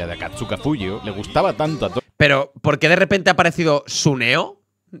 una comedia de Akatsuka Fuyo, le gustaba tanto a Pero, ¿por qué de repente ha aparecido Suneo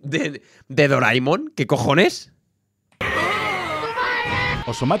de Doraemon? ¿Qué cojones?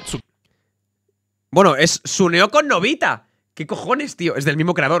 Osomatsu... Bueno, es Suneo con Nobita. ¿Qué cojones, tío? Es del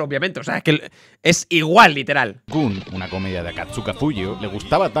mismo creador, obviamente. O sea, que es igual, literal. Kun, una comedia de Akatsuka Fujio, le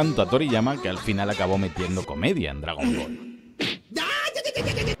gustaba tanto a Toriyama que al final acabó metiendo comedia en Dragon Ball.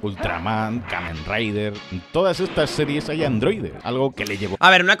 Ultraman, Kamen Rider, en todas estas series hay androides, algo que le llevó... A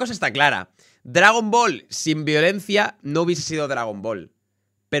ver, una cosa está clara. Dragon Ball sin violencia no hubiese sido Dragon Ball.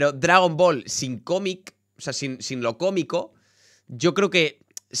 Pero Dragon Ball sin cómic, o sea, sin lo cómico, yo creo que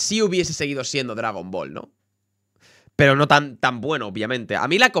sí hubiese seguido siendo Dragon Ball, ¿no? Pero no tan bueno, obviamente. A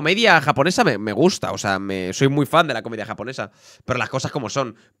mí la comedia japonesa me gusta. O sea, soy muy fan de la comedia japonesa. Pero las cosas como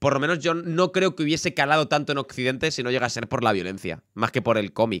son. Por lo menos yo no creo que hubiese calado tanto en Occidente si no llega a ser por la violencia. Más que por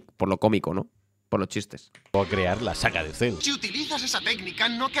el cómic, por lo cómico, ¿no? Por los chistes. O a crear la saga de Cell. Si utilizas esa técnica,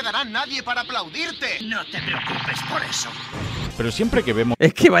 no quedará nadie para aplaudirte. No te preocupes por eso. Pero siempre que vemos...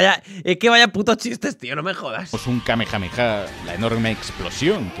 Es que vaya putos chistes, tío, no me jodas. un Kamehameha, la enorme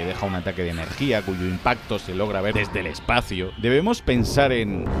explosión que deja un ataque de energía cuyo impacto se logra ver desde el espacio, debemos pensar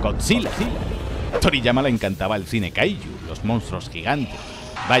en Godzilla. A Toriyama le encantaba el cine kaiju, los monstruos gigantes.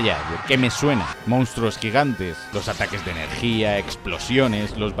 Vaya, ¿de qué me suena? Monstruos gigantes, los ataques de energía,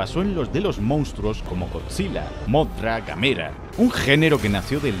 explosiones, los basó en los de los monstruos como Godzilla, Mothra, Gamera. Un género que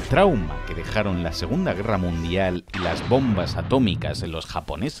nació del trauma que dejaron la Segunda Guerra Mundial y las bombas atómicas en los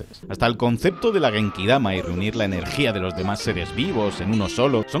japoneses. Hasta el concepto de la Genkidama y reunir la energía de los demás seres vivos en uno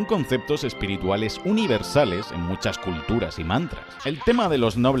solo son conceptos espirituales universales en muchas culturas y mantras. El tema de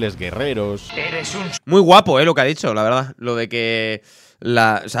los nobles guerreros... Muy guapo, lo que ha dicho, la verdad. Lo de que...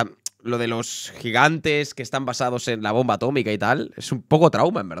 o sea, lo de los gigantes que están basados en la bomba atómica y tal, es un poco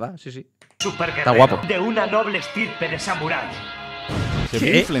trauma, en verdad, sí. Está guapo. De una noble estirpe de samurái. Se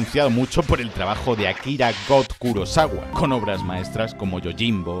ve influenciado mucho por el trabajo de Akira Kurosawa, con obras maestras como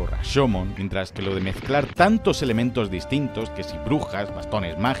Yojimbo, Rashomon, mientras que lo de mezclar tantos elementos distintos, que si brujas,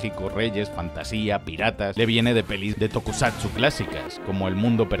 bastones mágicos, reyes, fantasía, piratas, le viene de pelis de tokusatsu clásicas, como El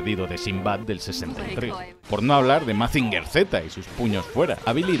mundo perdido de Sinbad del 63. Por no hablar de Mazinger Z y sus puños fuera,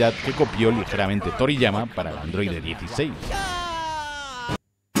 habilidad que copió ligeramente Toriyama para el Android 16.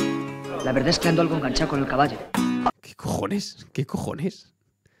 La verdad es que ando algo enganchado con el caballo. ¿Qué cojones? ¿Qué cojones?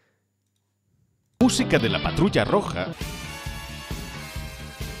 Música de la Patrulla Roja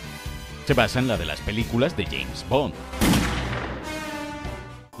se basa en la de las películas de James Bond.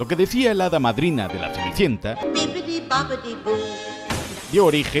 Lo que decía la hada madrina de la Cenicienta dio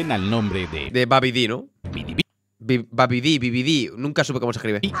origen al nombre de Babidi, ¿no? Babidi, nunca supe cómo se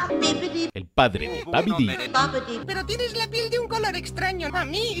escribe. El padre de Babidi. Pero tienes la piel de un color extraño. A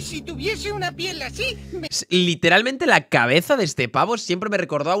mí, si tuviese una piel así, Literalmente la cabeza de este pavo siempre me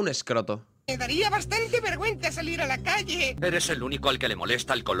recordó a un escroto. me daría bastante vergüenza salir a la calle. Eres el único al que le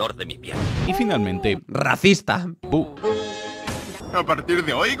molesta el color de mi piel. Y finalmente, racista. A partir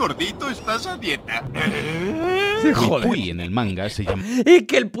de hoy, gordito, estás a dieta. Joder. En el manga se llama... Y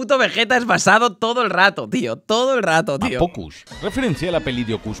que el puto Vegeta es basado todo el rato, tío. Todo el rato, tío. Pocus, referencia a la peli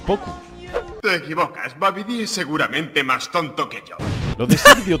de Hocus Pocus. Te equivocas, Babidi es seguramente más tonto que yo. Lo de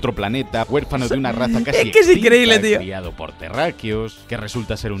ser de otro planeta, huérfano de una raza casi es que es increíble, tío. Criado por terráqueos, que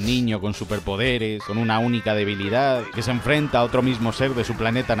resulta ser un niño con superpoderes, con una única debilidad, que se enfrenta a otro mismo ser de su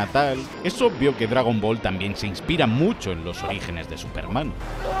planeta natal. Es obvio que Dragon Ball también se inspira mucho en los orígenes de Superman.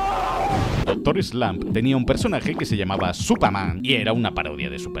 Dr. Slump tenía un personaje que se llamaba Superman y era una parodia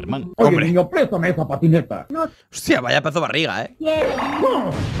de Superman. Oye, niño, préstame esa patineta. Hostia, vaya pedazo de barriga,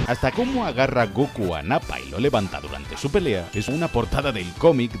 Hasta cómo agarra Goku a Nappa y lo levanta durante su pelea es una portada del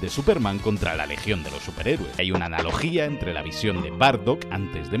cómic de Superman contra la Legión de los Superhéroes. Hay una analogía entre la visión de Bardock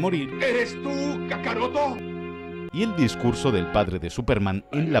antes de morir. ¿Eres tú, Kakaroto? Y el discurso del padre de Superman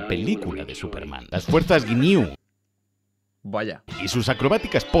en la película de Superman. Las fuerzas Ginyu. Vaya. Y sus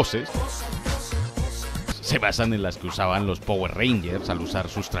acrobáticas poses se basan en las que usaban los Power Rangers al usar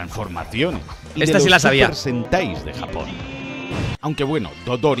sus transformaciones. Y esta sí la sabía. Super Sentais de Japón. Aunque bueno,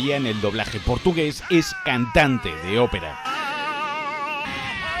 Dodoria en el doblaje portugués es cantante de ópera.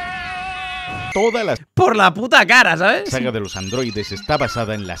 Toda la por la puta cara, ¿sabes? saga de los androides está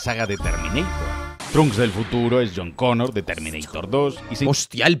basada en la saga de Terminator. Trunks del futuro es John Connor de Terminator 2 y se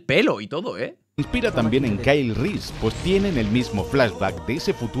hostia, el pelo y todo, inspira también en Kyle Reese, pues tienen el mismo flashback de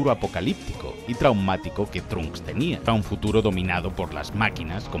ese futuro apocalíptico y traumático que Trunks tenía, a un futuro dominado por las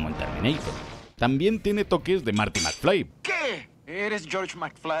máquinas como en Terminator. También tiene toques de Marty McFly. ¿Qué? ¿Eres George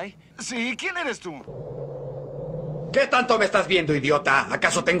McFly? Sí, ¿quién eres tú? ¿Qué tanto me estás viendo, idiota?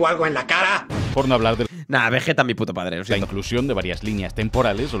 ¿Acaso tengo algo en la cara? Por no hablar de Nah, Vegeta mi puto padre, la inclusión de varias líneas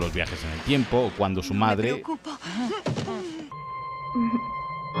temporales o los viajes en el tiempo o cuando su madre...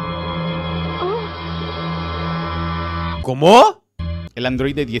 ¿Cómo? El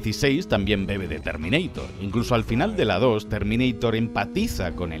androide 16 también bebe de Terminator. Incluso al final de la 2, Terminator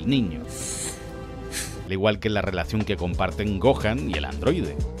empatiza con el niño. Al igual que la relación que comparten Gohan y el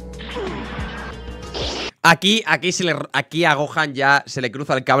androide. Aquí a Gohan ya se le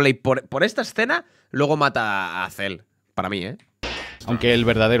cruza el cable y por esta escena luego mata a Cell. Para mí, ¿eh? Aunque el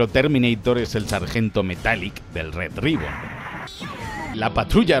verdadero Terminator es el sargento Metallic del Red Ribbon. La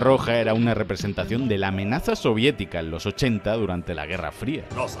Patrulla Roja era una representación de la amenaza soviética en los 80 durante la Guerra Fría.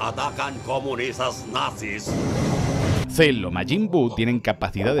 Nos atacan comunistas nazis. Cell o Majin Buu tienen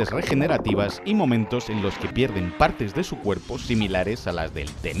capacidades regenerativas y momentos en los que pierden partes de su cuerpo similares a las del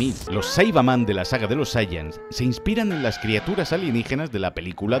T-1000. Los Saibaman de la saga de los Saiyans se inspiran en las criaturas alienígenas de la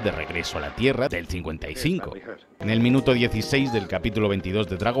película de Regreso a la Tierra del 55. En el minuto 16 del capítulo 22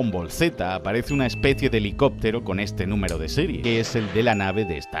 de Dragon Ball Z aparece una especie de helicóptero con este número de serie, que es el de la nave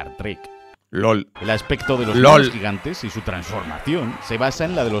de Star Trek. LOL. El aspecto de los monos gigantes y su transformación se basa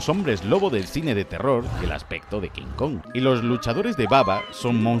en la de los hombres lobo del cine de terror y el aspecto de King Kong. Y los luchadores de baba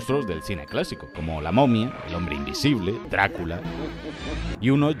son monstruos del cine clásico, como la momia, el hombre invisible, Drácula y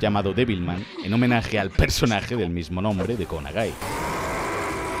uno llamado Devilman, en homenaje al personaje del mismo nombre de Konagai.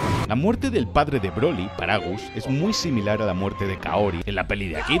 La muerte del padre de Broly, Paragus, es muy similar a la muerte de Kaori en la peli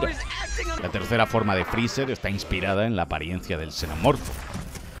de Akira. La tercera forma de Freezer está inspirada en la apariencia del xenomorfo.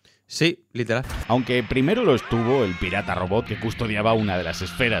 Sí, literal. Aunque primero lo estuvo el pirata robot que custodiaba una de las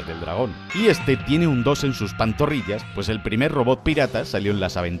esferas del dragón. Y este tiene un 2 en sus pantorrillas, pues el primer robot pirata salió en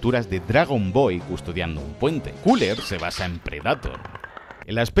las aventuras de Dragon Boy custodiando un puente. Cooler se basa en Predator.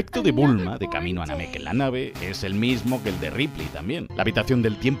 El aspecto de Bulma, de camino a Namek en la nave, es el mismo que el de Ripley también. La habitación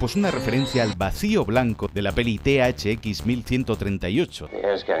del tiempo es una referencia al vacío blanco de la peli THX 1138.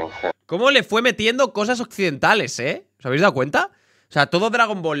 ¿Cómo le fue metiendo cosas occidentales, eh? ¿Os habéis dado cuenta? O sea, todo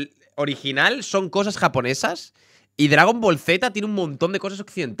Dragon Ball original son cosas japonesas y Dragon Ball Z tiene un montón de cosas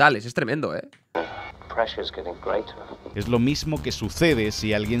occidentales. Es tremendo, ¿eh? Es lo mismo que sucede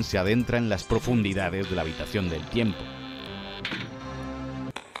si alguien se adentra en las profundidades de la habitación del tiempo.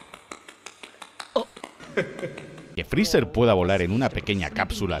 Que Freezer pueda volar en una pequeña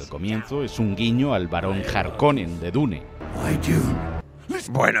cápsula al comienzo es un guiño al barón Harkonnen de Dune.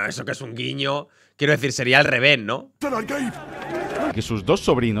 Bueno, eso que es un guiño, quiero decir, sería al revés, ¿no? Que sus dos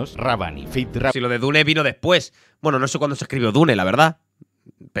sobrinos, Ravan y Fit Ravan, si lo de Dune vino después. Bueno, no sé cuándo se escribió Dune, la verdad.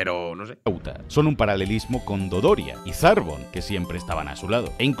 Pero no sé. Son un paralelismo con Dodoria y Zarbon, que siempre estaban a su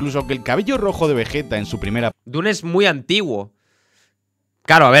lado. E incluso que el cabello rojo de Vegeta en su primera... Dune es muy antiguo.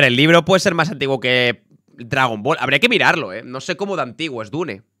 Claro, a ver, el libro puede ser más antiguo que Dragon Ball. Habría que mirarlo, ¿eh? No sé cómo de antiguo es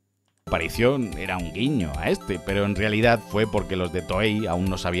Dune. Aparición era un guiño a este, pero en realidad fue porque los de Toei aún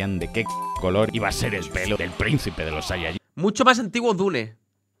no sabían de qué color iba a ser el pelo del príncipe de los Saiyajin. Mucho más antiguo Dune.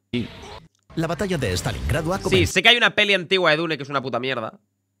 Sí. La batalla de Stalingrado ha comenzado. Sí, sé que hay una peli antigua de Dune que es una puta mierda,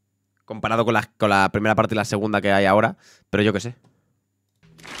 comparado con la primera parte y la segunda que hay ahora, pero yo qué sé.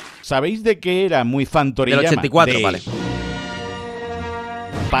 ¿Sabéis de qué era muy fan Toriyama? Del 84, vale.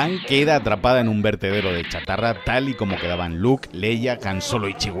 Pan queda atrapada en un vertedero de chatarra tal y como quedaban Luke, Leia, Han Solo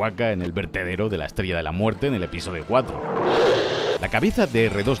y Chewbacca en el vertedero de la Estrella de la Muerte en el episodio 4. La cabeza de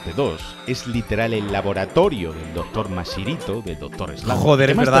R2-D2 es literal el laboratorio del Dr. Mashirito del Dr. Slump. Joder,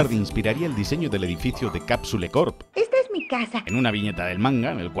 que es más verdad. tarde inspiraría el diseño del edificio de Capsule Corp. Esta es mi casa. En una viñeta del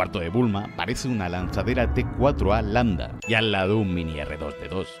manga, en el cuarto de Bulma, aparece una lanzadera T4A Lambda y al lado un mini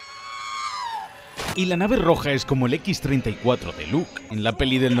R2-D2. Y la nave roja es como el X-34 de Luke. En la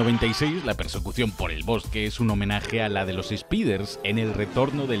peli del 96, la persecución por el bosque es un homenaje a la de los Speeders en El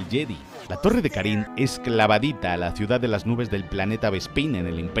Retorno del Jedi. La Torre de Karin es clavadita a la ciudad de las nubes del planeta Bespin en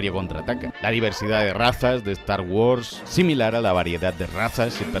el Imperio Contraataca. La diversidad de razas de Star Wars, similar a la variedad de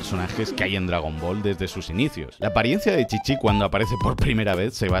razas y personajes que hay en Dragon Ball desde sus inicios. La apariencia de Chi-Chi cuando aparece por primera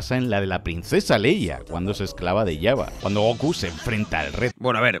vez se basa en la de la princesa Leia cuando es esclava de Java, cuando Goku se enfrenta al Red.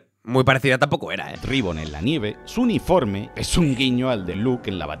 Bueno, a ver, muy parecida tampoco era, ¿eh? Ribbon en la nieve, su uniforme es un guiño al de Luke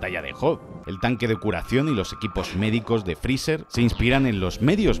en la batalla de Hoth. El tanque de curación y los equipos médicos de Freezer se inspiran en los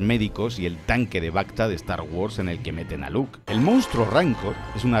medios médicos y el tanque de Bacta de Star Wars en el que meten a Luke. El monstruo Rancor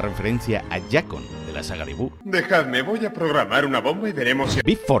es una referencia a Jakon de la saga de Buu. Dejadme, voy a programar una bomba y veremos si...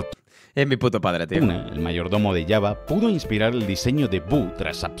 Big Fortune, es mi puto padre, tío. el mayordomo de Java, pudo inspirar el diseño de Buu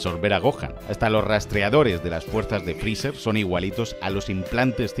tras absorber a Gohan. Hasta los rastreadores de las fuerzas de Freezer son igualitos a los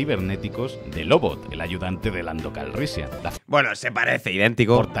implantes cibernéticos de Lobot, el ayudante de Lando Calrissian. La Bueno, se parece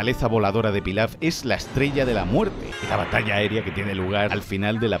idéntico. fortaleza voladora de Pilaf es la estrella de la muerte, la batalla aérea que tiene lugar al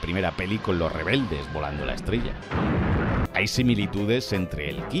final de la primera peli con los rebeldes volando la estrella. Hay similitudes entre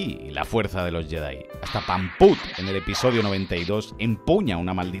el Ki y la fuerza de los Jedi. Hasta Pamput, en el episodio 92, empuña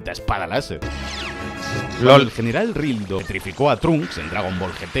una maldita espada láser. Cuando el general Rildo petrificó a Trunks en Dragon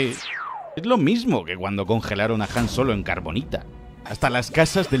Ball GT, es lo mismo que cuando congelaron a Han Solo en Carbonita. Hasta las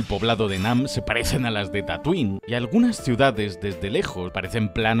casas del poblado de Nam se parecen a las de Tatooine, y algunas ciudades desde lejos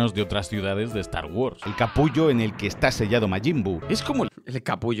parecen planos de otras ciudades de Star Wars. El capullo en el que está sellado Majin Buu es como el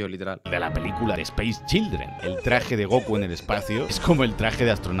capullo, literal, de la película de Space Children. El traje de Goku en el espacio es como el traje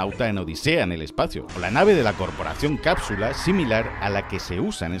de astronauta en Odisea en el espacio, o la nave de la corporación Cápsula, similar a la que se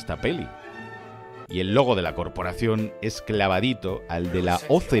usa en esta peli. Y el logo de la corporación es clavadito al de la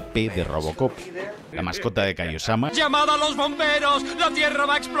OCP de Robocop. La mascota de Kaiosama. ¡Llamada a los bomberos! ¡La Tierra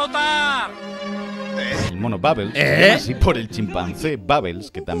va a explotar! El mono Bubbles, se llama así por el chimpancé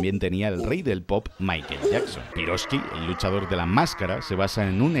Bubbles, que también tenía el rey del pop Michael Jackson. Piroski, el luchador de la máscara, se basa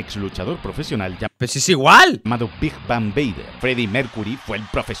en un ex luchador profesional ¡pues es igual! llamado Big Bang Vader. Freddie Mercury fue el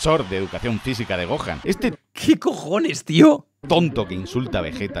profesor de educación física de Gohan. ¿Qué cojones, tío? Tonto que insulta a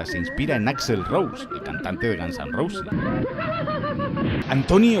Vegeta se inspira en Axl Rose, el cantante de Guns N' Roses.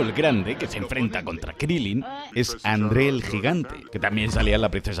 Antonio el Grande, que se enfrenta contra Krillin, es André el Gigante, que también salía en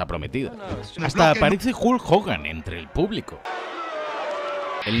La Princesa Prometida. Hasta aparece Hulk Hogan entre el público.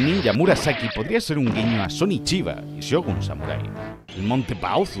 El ninja Murasaki podría ser un guiño a Sony Chiba y Shogun Samurai. El monte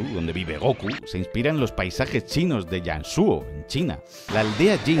Baozu, donde vive Goku, se inspira en los paisajes chinos de Yansuo, en China. La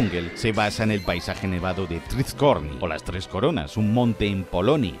aldea Jingle se basa en el paisaje nevado de Trizcorny, o las Tres Coronas, un monte en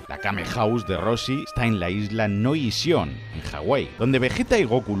Poloni. La Kame House de Roshi está en la isla Noision, en Hawái. Donde Vegeta y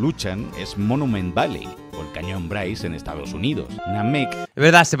Goku luchan es Monument Valley, o el Cañón Bryce en Estados Unidos. Namek, es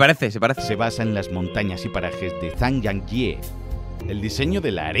verdad, se parece. Se basa en las montañas y parajes de Zhangjiajie. El diseño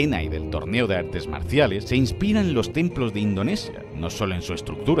de la arena y del torneo de artes marciales se inspira en los templos de Indonesia, no solo en su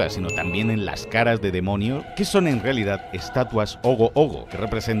estructura, sino también en las caras de demonios, que son en realidad estatuas Ogo Ogo, que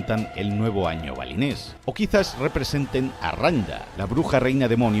representan el nuevo año balinés. O quizás representen a Randa, la bruja reina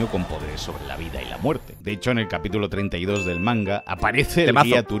demonio con poderes sobre la vida y la muerte. De hecho, en el capítulo 32 del manga aparece el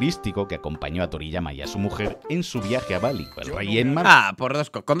guía turístico que acompañó a Toriyama y a su mujer en su viaje a Bali. El rey Enma,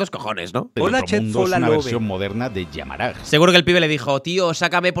 con dos cojones, ¿no? El otro mundo es una versión moderna de Yamaraj. Seguro que el pibe le dijo, tío,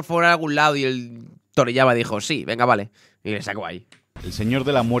 sácame por favor a algún lado, y el Toriyama dijo, sí, venga, vale, y le sacó ahí. El señor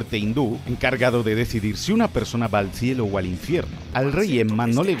de la muerte hindú, encargado de decidir si una persona va al cielo o al infierno. Al rey Emma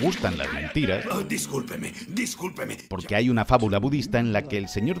no le gustan las mentiras. Discúlpeme. Porque hay una fábula budista en la que el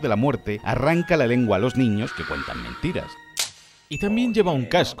señor de la muerte arranca la lengua a los niños que cuentan mentiras. Y también lleva un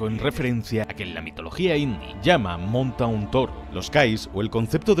casco en referencia a que en la mitología hindi Yama monta un toro. Los Kais, o el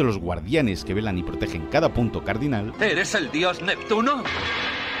concepto de los guardianes que velan y protegen cada punto cardinal, ¿eres el dios Neptuno?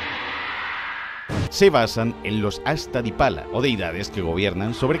 Se basan en los Ashtadipala, o deidades que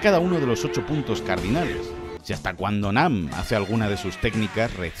gobiernan sobre cada uno de los 8 puntos cardinales. Si hasta cuando Nam hace alguna de sus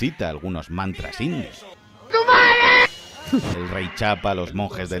técnicas recita algunos mantras indios. El rey Chapa, los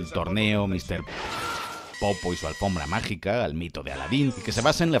monjes del torneo, Mr. Popo y su alfombra mágica, al mito de Aladín, y que se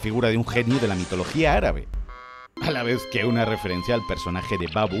basa en la figura de un genio de la mitología árabe. A la vez que una referencia al personaje de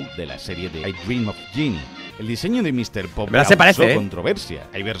Babu de la serie de I Dream of Jeannie. El diseño de Mr. Pop causó controversia.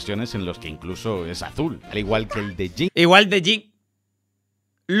 Hay versiones en las que incluso es azul, al igual que el de Jin. Igual de Jin.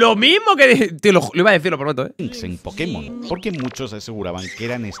 Lo mismo que... Tío, lo iba a decir, lo prometo, En Pokémon, porque muchos aseguraban que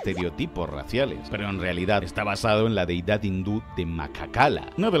eran estereotipos raciales, pero en realidad está basado en la deidad hindú de Makakala,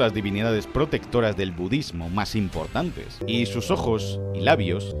 una de las divinidades protectoras del budismo más importantes. Y sus ojos y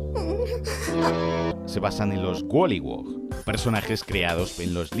labios se basan en los Wollywog, personajes creados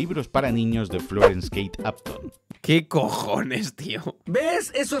en los libros para niños de Florence Kate Upton. ¿Qué cojones, tío?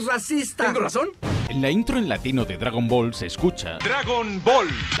 ¿Ves? Eso es racista. ¿Tengo razón? En la intro en latino de Dragon Ball se escucha ¡Dragon Ball!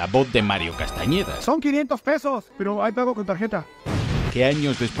 La voz de Mario Castañeda. Son 500 pesos, pero hay pago con tarjeta. Que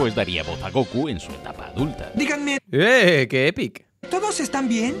años después daría voz a Goku en su etapa adulta. Díganme, ¡qué epic! ¿todos están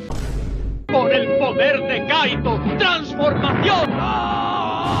bien? ¡Por el poder de Kaito! ¡Transformación!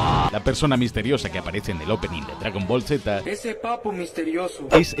 La persona misteriosa que aparece en el opening de Dragon Ball Z, Ese papo misterioso,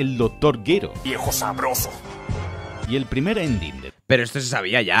 es el Dr. Gero. ¡Viejo sabroso! Y el primer ending de Pero esto se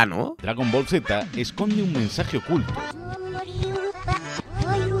sabía ya, ¿no? Dragon Ball Z esconde un mensaje oculto.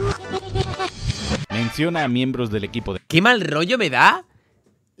 Menciona a miembros del equipo de... Qué mal rollo me da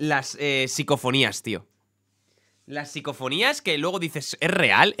las psicofonías, tío. Las psicofonías que luego dices, ¿es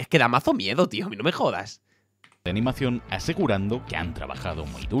real? Es que da mazo miedo, tío. A mí no me jodas. De animación asegurando que han trabajado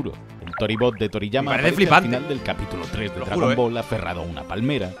muy duro. El Toribot de Toriyama parece aparece al flipante. final del capítulo 3 de Dragon Ball aferrado a una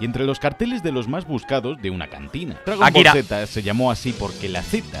palmera y entre los carteles de los más buscados de una cantina. Dragon Akira. Ball Z se llamó así porque la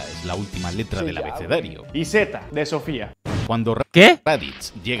Z es la última letra del abecedario. Y Z, de Sofía. Cuando ¿Qué?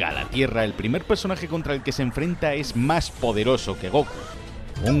 Raditz llega a la Tierra, el primer personaje contra el que se enfrenta es más poderoso que Goku.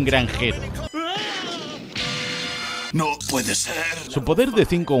 Un granjero. No puede ser. Su poder de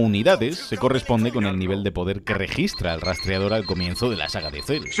 5 unidades se corresponde con el nivel de poder que registra el rastreador al comienzo de la saga de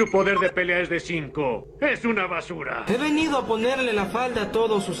Cell. Su poder de pelea es de 5. Es una basura. He venido a ponerle la falda a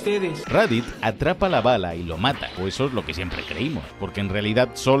todos ustedes. Raditz atrapa la bala y lo mata, o eso es lo que siempre creímos, porque en realidad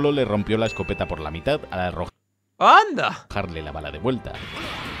solo le rompió la escopeta por la mitad al arrojarle la bala de vuelta.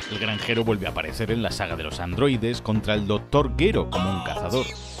 El granjero vuelve a aparecer en la saga de los androides contra el Dr. Gero como un cazador,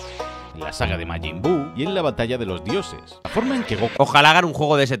 en la saga de Majin Buu y en la batalla de los dioses. La forma en que Goku Ojalá hagan un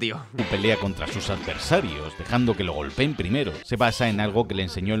juego de ese tío. pelea contra sus adversarios, dejando que lo golpeen primero, se basa en algo que le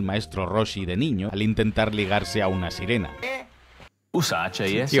enseñó el maestro Roshi de niño al intentar ligarse a una sirena. Usa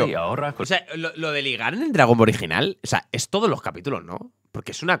HIS Tío, y ahorra... O sea, lo de ligar en el Dragon Ball original, o sea, es todos los capítulos, ¿no?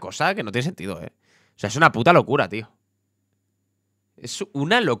 Porque es una cosa que no tiene sentido, ¿eh? O sea, es una puta locura, tío. Es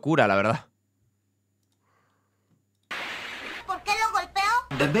una locura, la verdad. ¿Por qué lo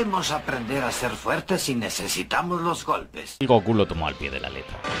golpeo? Debemos aprender a ser fuertes y necesitamos los golpes. Y Goku lo tomó al pie de la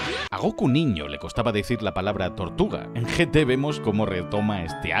letra. A Goku niño le costaba decir la palabra tortuga. En GT vemos cómo retoma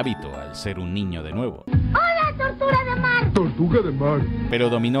este hábito al ser un niño de nuevo. ¡Hola, tortuga de mar! Tortuga de mar. Pero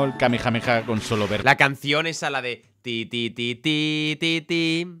dominó el Kamehameha con solo ver La canción esa, la de ti ti ti ti ti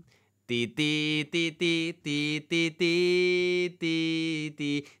ti ti ti ti ti ti ti ti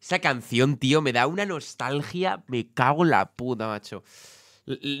ti. Esa canción, tío, me da una nostalgia. Me cago en la puta, macho.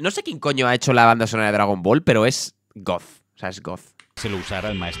 No sé quién coño ha hecho la banda sonora de Dragon Ball, pero es goth. O sea, es goth. se lo usara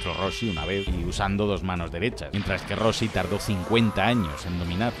el maestro Roshi una vez y usando dos manos derechas, mientras que Roshi tardó 50 años en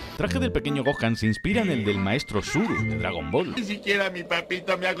dominar. El traje del pequeño Gohan se inspira en el del maestro Zuru de Dragon Ball. Ni siquiera mi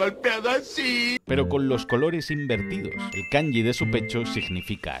papito me ha golpeado así. Pero con los colores invertidos. El kanji de su pecho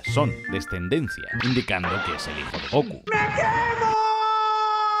significa son, descendencia, indicando que es el hijo de Goku.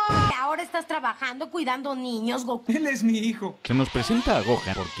 Ahora estás trabajando cuidando niños, Goku. Él es mi hijo. Se nos presenta a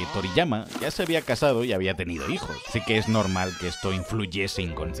Gohan porque Toriyama ya se había casado y había tenido hijos. Así que es normal que esto influyese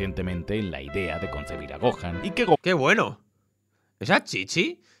inconscientemente en la idea de concebir a Gohan y que ¡Qué bueno! ¿Esa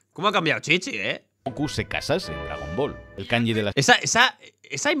Chichi? ¿Cómo ha cambiado Chichi, Goku se casase en Dragon Ball. El kanji de la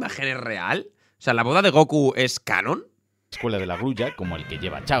 ¿Esa imagen es real? O sea, ¿la boda de Goku es canon? Escuela de la grulla, como el que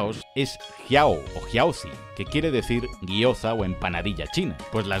lleva Chaos, es Jiao o Jiaozi, que quiere decir guioza o empanadilla china.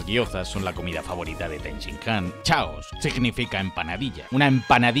 Pues las guiozas son la comida favorita de Ten Shin Han. Chaos significa empanadilla. Una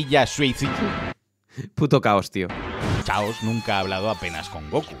empanadilla suici. Puto caos, tío. Chaos nunca ha hablado apenas con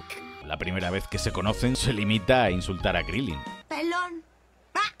Goku. La primera vez que se conocen se limita a insultar a Krillin. Pelón.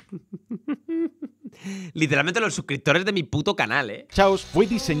 Literalmente los suscriptores de mi puto canal, Chaos fue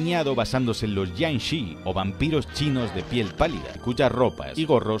diseñado basándose en los Yanxi, o vampiros chinos de piel pálida, cuyas ropas y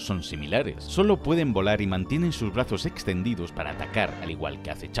gorros son similares. Solo pueden volar y mantienen sus brazos extendidos para atacar, al igual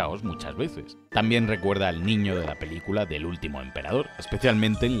que hace Chaos muchas veces. También recuerda al niño de la película del último emperador,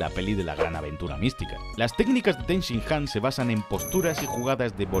 especialmente en la peli de la gran aventura mística. Las técnicas de Ten Shin Han se basan en posturas y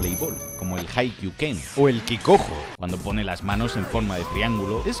jugadas de voleibol, como el Haikyuken o el Kikojo, cuando pone las manos en forma de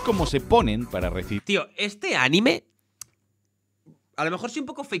triángulo. Es como se ponen para recibir. Tío, este anime, a lo mejor soy un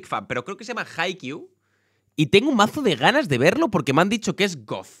poco fake fan, pero creo que se llama Haikyuu y tengo un mazo de ganas de verlo porque me han dicho que es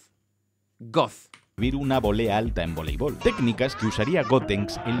goth. Una volea alta en voleibol. Técnicas que usaría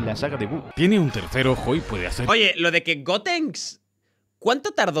Gotenks en la saga de Buu. Tiene un tercer ojo y puede hacer... Oye, lo de que Gotenks...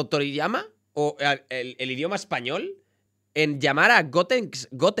 ¿Cuánto tardó Toriyama, o el idioma español, en llamar a Gotenks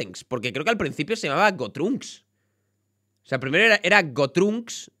Gotenks? Porque creo que al principio se llamaba Gotrunks. O sea, primero era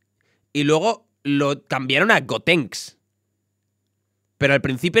Gotrunks y luego lo cambiaron a Gotenks. Pero al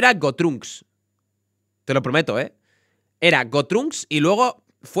principio era Gotrunks. Te lo prometo, Era Gotrunks y luego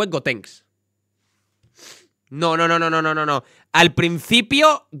fue Gotenks. No. Al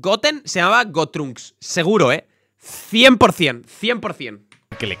principio Goten se llamaba Gotrunks. Seguro, 100%.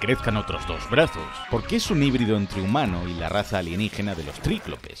 Que le crezcan otros dos brazos, porque es un híbrido entre humano y la raza alienígena de los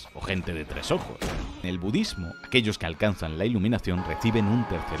tríclopes, o gente de tres ojos. En el budismo, aquellos que alcanzan la iluminación reciben un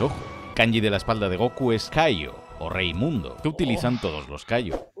tercer ojo. El kanji de la espalda de Goku es Kaio, o Rey Mundo, que utilizan todos los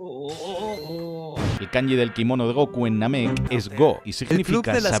Kaio. El kanji del kimono de Goku en Namek es Go, y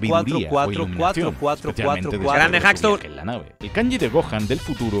significa sabiduría o iluminación, especialmente después de su viaje en la nave. El kanji de Gohan del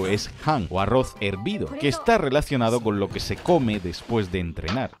futuro es Han, o arroz hervido, que está relacionado con lo que se come después de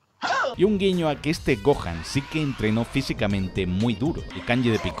entrenar. Y un guiño a que este Gohan sí que entrenó físicamente muy duro. El kanji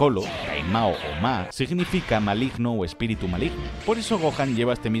de Piccolo, Kaimao o Ma, significa maligno o espíritu maligno. Por eso Gohan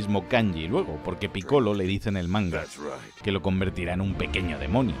lleva este mismo kanji luego, porque Piccolo le dice en el manga que lo convertirá en un pequeño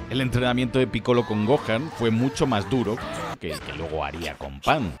demonio. El entrenamiento de Piccolo con Gohan fue mucho más duro que el que luego haría con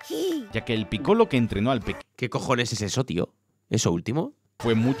Pan, ya que el Piccolo que entrenó al pequeño... ¿Qué cojones es eso, tío? ¿Eso último?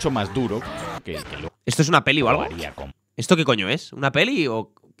 Fue mucho más duro que el que luego... ¿Esto es una peli o algo? Haría con... ¿Esto qué coño es? ¿Una peli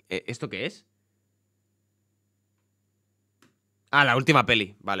o...? ¿Esto qué es? Ah, la última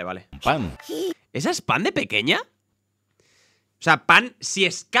peli. Vale, vale. Pan. ¿Esa es Pan de pequeña? O sea, Pan sí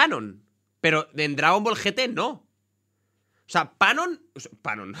es canon, pero en Dragon Ball GT no. O sea, Panon...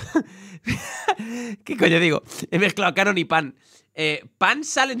 Panon. ¿Qué coño digo? He mezclado canon y Pan. ¿Pan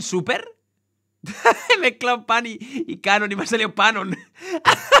sale en Super? He mezclado Pan y canon y me ha salido Panon.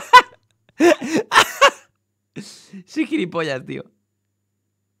 Soy gilipollas, tío.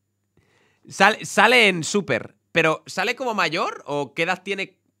 Sale en Super, pero ¿sale como mayor o qué edad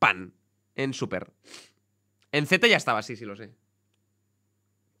tiene Pan en Super? En Z ya estaba, sí, lo sé.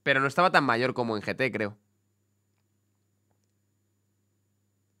 Pero no estaba tan mayor como en GT, creo.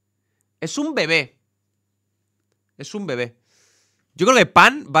 Es un bebé. Es un bebé. Yo creo que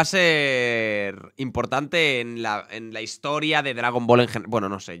Pan va a ser importante en la historia de Dragon Ball en general. Bueno,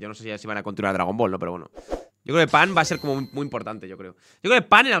 no sé. Yo no sé si van a continuar Dragon Ball, ¿no? Pero bueno. Yo creo que Pan va a ser como muy importante, yo creo. Yo creo que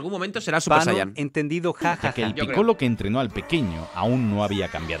Pan en algún momento será Super Saiyan. Entendido, jajaja. Que el Piccolo que entrenó al pequeño aún no había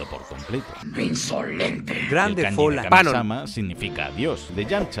cambiado por completo. Insolente. Grande Fola. Kami-sama significa adiós. El de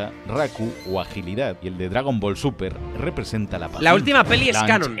Yamcha, Raku o agilidad. Y el de Dragon Ball Super representa la paciencia. La última peli es Lunch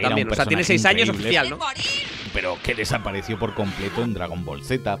canon era también. un O sea, tiene 6 años personaje oficial, ¿no? Pero que desapareció por completo en Dragon Ball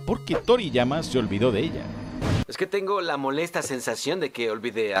Z porque Toriyama se olvidó de ella. Es que tengo la molesta sensación de que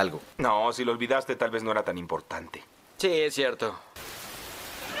olvidé algo. No, si lo olvidaste tal vez no era tan importante. Sí, es cierto.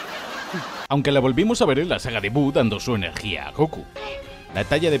 Aunque la volvimos a ver en la saga de Buu dando su energía a Goku. La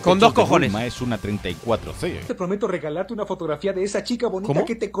talla de con pechos 2 cojones. de Bulma es una 34C. Te prometo regalarte una fotografía de esa chica bonita ¿Cómo?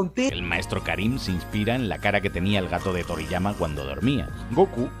 que te conté. El maestro Karim se inspira en la cara que tenía el gato de Toriyama cuando dormía.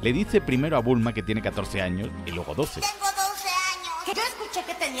 Goku le dice primero a Bulma que tiene 14 años y luego 12. Tengo 12 años. Yo escuché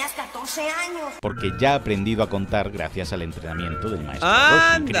que tenías 14 años. Porque ya ha aprendido a contar gracias al entrenamiento del maestro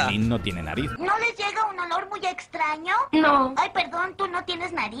Roshi. Krillin no tiene nariz. ¿No les llega un olor muy extraño? No. Ay, perdón, tú no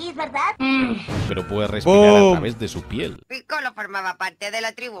tienes nariz, ¿verdad? Pero puede respirar a través de su piel. Piccolo formaba parte de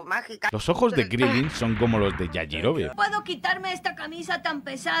la tribu mágica. Los ojos de Krillin son como los de Yajirobe. ¿Puedo quitarme esta camisa tan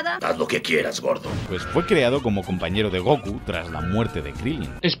pesada? Haz lo que quieras, gordo. Pues fue creado como compañero de Goku tras la muerte de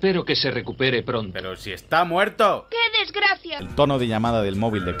Krillin. Espero que se recupere pronto. Pero si está muerto. ¡Qué desgracia! El tono de llamada del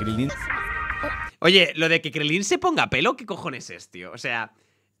móvil de Krillin. Oye, lo de que Krillin se ponga pelo, ¿qué cojones es, tío? O sea,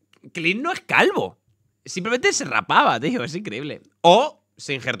 Krillin no es calvo. Simplemente se rapaba, tío. Es increíble. O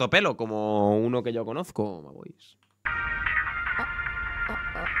se injertó pelo, como uno que yo conozco, Magois.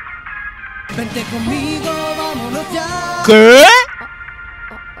 Vente conmigo, vámonos ya. ¿Qué?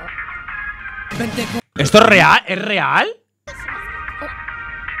 Vente con... ¿Esto es real? ¿Es real?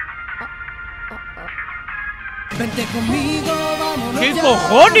 Vente conmigo, vámonos ¿Qué ya.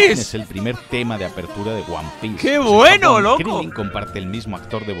 cojones? Es el primer tema de apertura de One Piece. ¡Qué bueno, loco! Krillin comparte el mismo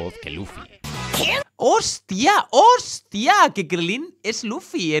actor de voz que Luffy. ¡Hostia! ¡Hostia! Que Krillin es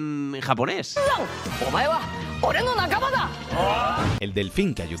Luffy en japonés. El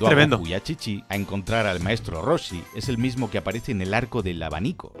delfín que ayudó Tremendo. a Goku y a Chi-Chi a encontrar al maestro Roshi es el mismo que aparece en el arco del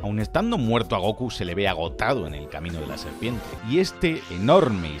abanico. Aun estando muerto a Goku se le ve agotado en el camino de la serpiente. Y este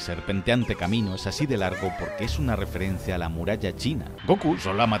enorme y serpenteante camino es así de largo porque es una referencia a la muralla china. Goku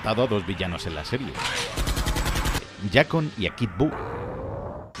solo ha matado a 2 villanos en la serie. Yakon y a Kid Buu.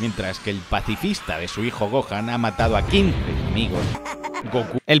 Mientras que el pacifista de su hijo Gohan ha matado a 15 enemigos.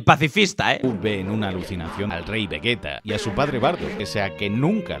 Goku, el pacifista, ve en una alucinación al rey Vegeta y a su padre Bardo, pese a que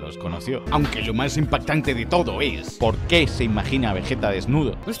nunca los conoció. Aunque lo más impactante de todo es ¿por qué se imagina a Vegeta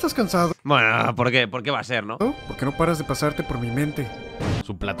desnudo? ¿No estás cansado? Bueno, ¿por qué? ¿Por qué va a ser, no? ¿Por qué no paras de pasarte por mi mente?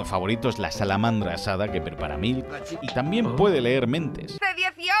 Su plato favorito es la salamandra asada que prepara Milk y también puede leer mentes.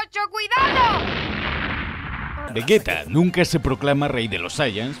 ¡C18, cuidado! Vegeta nunca se proclama rey de los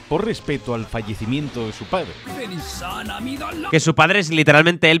Saiyans por respeto al fallecimiento de su padre. Que su padre es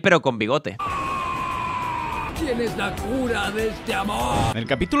literalmente él, pero con bigote. Tienes la cura de este amor. En el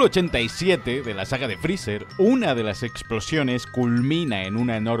capítulo 87 de la saga de Freezer, una de las explosiones culmina en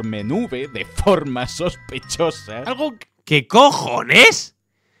una enorme nube de forma sospechosa. Algo ¿qué cojones?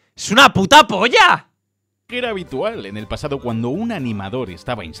 ¡Es una puta polla! Que era habitual en el pasado cuando un animador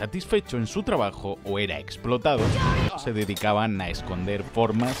estaba insatisfecho en su trabajo o era explotado, se dedicaban a esconder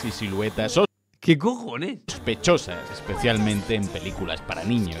formas y siluetas ¿qué cojones? sospechosas, especialmente en películas para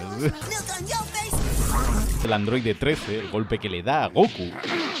niños. El androide 13, el golpe que le da a Goku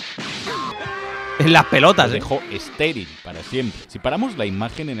en las pelotas, lo dejó estéril para siempre. Si paramos la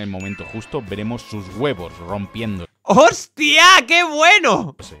imagen en el momento justo, veremos sus huevos rompiendo. ¡Hostia! ¡Qué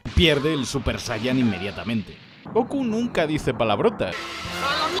bueno! Pierde el Super Saiyan inmediatamente. Goku nunca dice palabrotas.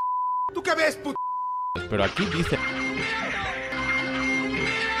 ¿Tú qué ves, Pero aquí dice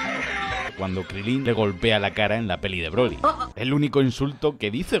cuando Krillin le golpea la cara en la peli de Broly. El único insulto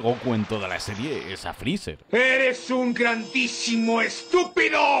que dice Goku en toda la serie es a Freezer. ¡Eres un grandísimo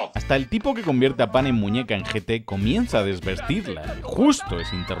estúpido! Hasta el tipo que convierte a Pan en muñeca en GT comienza a desvestirla. Justo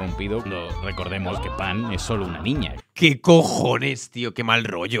es interrumpido. Recordemos que Pan es solo una niña. ¿Qué cojones, tío? Qué mal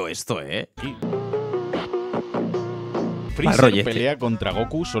rollo esto, ¿eh? Sí. Freezer pelea contra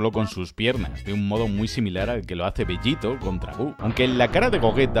Goku solo con sus piernas, de un modo muy similar al que lo hace Vegito contra Buu. Aunque la cara de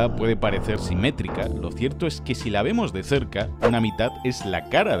Gogeta puede parecer simétrica, lo cierto es que si la vemos de cerca, una mitad es la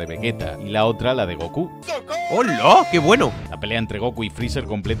cara de Vegeta y la otra la de Goku. ¡Hola! ¡Qué bueno! La pelea entre Goku y Freezer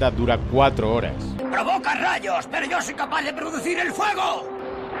completa dura 4 horas. ¡Provoca rayos! ¡Pero yo soy capaz de producir el fuego!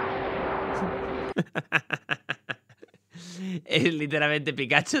 Es literalmente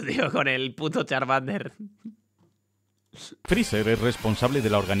Pikachu, tío, con el puto Charmander. Freezer es responsable de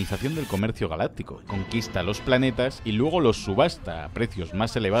la organización del comercio galáctico, conquista los planetas y luego los subasta a precios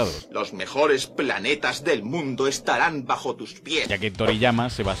más elevados. Los mejores planetas del mundo estarán bajo tus pies. Ya que Toriyama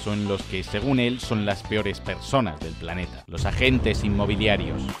se basó en los que, según él, son las peores personas del planeta, los agentes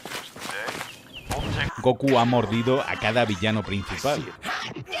inmobiliarios. Goku ha mordido a cada villano principal,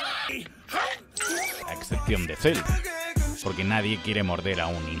 a excepción de Cell, porque nadie quiere morder a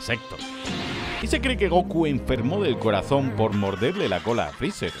un insecto. Y se cree que Goku enfermó del corazón por morderle la cola a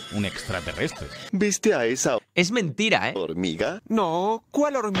Freezer, un extraterrestre. ¿Viste a esa Es mentira, ¿eh? hormiga? No,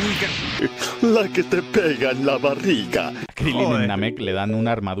 ¿cuál hormiga? La que te pega en la barriga. A Krillin y Namek le dan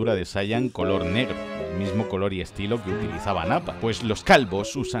una armadura de Saiyan color negro, el mismo color y estilo que utilizaba Nappa, pues los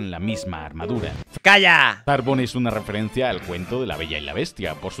calvos usan la misma armadura. ¡Calla! Zarbon es una referencia al cuento de La Bella y la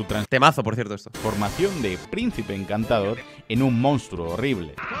Bestia, por su Temazo, por cierto, esto. transformación de príncipe encantador en un monstruo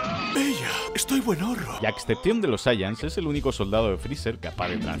horrible. Bella, estoy buenorro. Y a excepción de los Saiyans, es el único soldado de Freezer capaz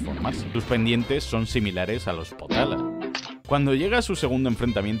de transformarse. Sus pendientes son similares a los Potala. Cuando llega a su segundo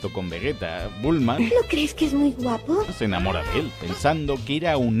enfrentamiento con Vegeta, Bulma ¿No crees que es muy guapo? se enamora de él, pensando que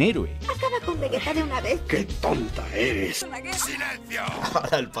era un héroe. Acaba con Vegeta de una vez. ¡Qué tonta eres! ¡Silencio!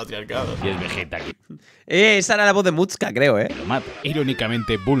 El patriarcado. Y es Vegeta que Esa era la voz de Mutska, creo, ¿eh? lo mata.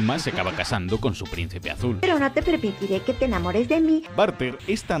 Irónicamente, Bulma se acaba casando con su príncipe azul. Pero no te permitiré que te enamores de mí. Barter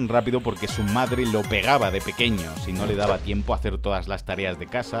es tan rápido porque su madre lo pegaba de pequeño si no le daba tiempo a hacer todas las tareas de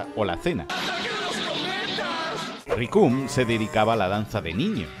casa o la cena. Rikum se dedicaba a la danza de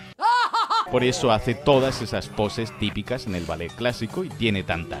niño. Por eso hace todas esas poses típicas en el ballet clásico y tiene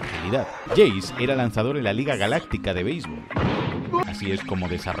tanta agilidad. Jace era lanzador en la Liga Galáctica de Béisbol. Así es como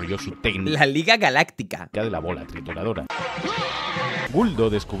desarrolló su técnica La Liga Galáctica de la bola trituradora. Guldo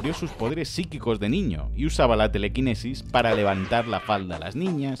descubrió sus poderes psíquicos de niño y usaba la telequinesis para levantar la falda a las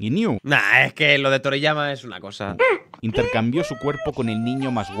niñas. Y New Nah, es que lo de Toriyama es una cosa. intercambió su cuerpo con el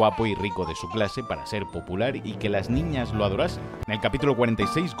niño más guapo y rico de su clase para ser popular y que las niñas lo adorasen. En el capítulo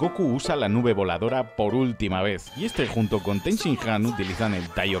 46, Goku usa la nube voladora por última vez, y este junto con Tenshin Han utilizan el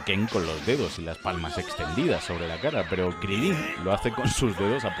Taioken con los dedos y las palmas extendidas sobre la cara, pero Krillin lo hace con sus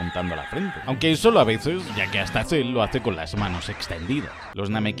dedos apuntando a la frente. Aunque solo a veces, ya que hasta Cell lo hace con las manos extendidas. Los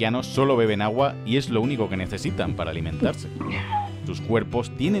namekianos solo beben agua y es lo único que necesitan para alimentarse. Sus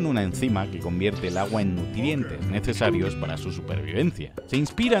cuerpos tienen una enzima que convierte el agua en nutrientes necesarios para su supervivencia. Se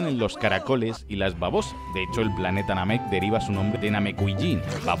inspiran en los caracoles y las babosas. De hecho, el planeta Namek deriva su nombre de Namekuijin,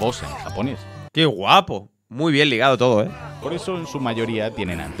 babosa en japonés. ¡Qué guapo! Muy bien ligado todo, ¿eh? Por eso en su mayoría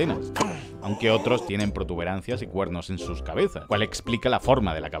tienen antenas, aunque otros tienen protuberancias y cuernos en sus cabezas, cual explica la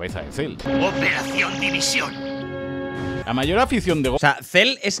forma de la cabeza de Cell. Operación División. La mayor afición de O sea,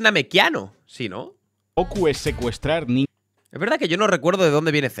 Cell es namekiano, ¿sí, no? Goku es secuestrar niños. Es verdad que yo no recuerdo de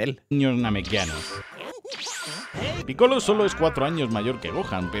dónde viene Cell. Niños namekianos. Piccolo solo es 4 años mayor que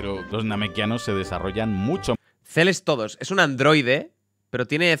Gohan, pero los namekianos se desarrollan mucho. Cell es todos. Es un androide, pero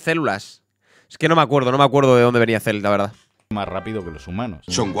tiene células. Es que no me acuerdo de dónde venía Cell, la verdad. Más rápido que los humanos.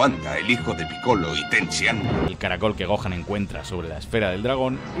 Son Wanda, el hijo de Piccolo y Tenshin. El caracol que Gohan encuentra sobre la esfera del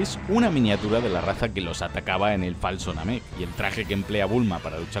dragón es una miniatura de la raza que los atacaba en el falso Namek, y el traje que emplea Bulma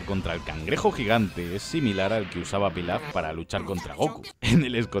para luchar contra el cangrejo gigante es similar al que usaba Pilaf para luchar contra Goku. En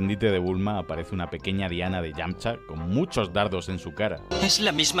el escondite de Bulma aparece una pequeña Diana de Yamcha con muchos dardos en su cara. Es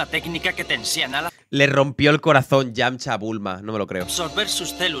la misma técnica que Tenshin al Le rompió el corazón Yamcha a Bulma, no me lo creo. absorber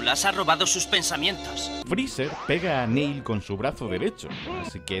sus células, ha robado sus pensamientos. Freezer pega a Nail con su brazo derecho,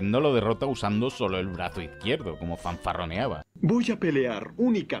 así que no lo derrota usando solo el brazo izquierdo, como fanfarroneaba. Voy a pelear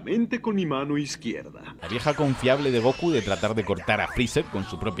únicamente con mi mano izquierda. La vieja confiable de Goku de tratar de cortar a Freezer con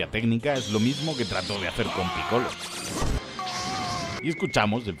su propia técnica es lo mismo que trató de hacer con Piccolo. Y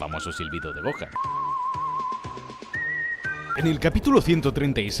escuchamos el famoso silbido de Gohan. En el capítulo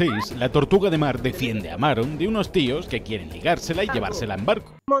 136, la tortuga de mar defiende a Maron de unos tíos que quieren ligársela y llevársela en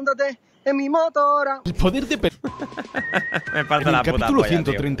barco. Móntate en mi motora. El poder de Me falta en la el puta capítulo polla,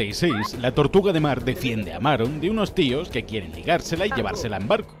 136, la tortuga de mar defiende a Maron de unos tíos que quieren ligársela y llevársela en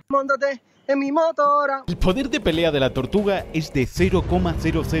barco. Móntate en mi motora. El poder de pelea de la tortuga es de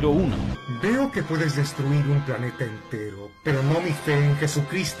 0,001. Veo que puedes destruir un planeta entero, pero no mi fe en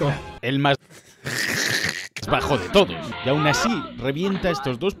Jesucristo. El más bajo de todos. Y aún así, revienta a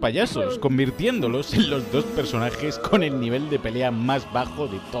estos dos payasos, convirtiéndolos en los dos personajes con el nivel de pelea más bajo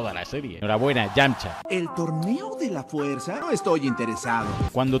de toda la serie. Enhorabuena, Yamcha. ¿El torneo de la fuerza? No estoy interesado.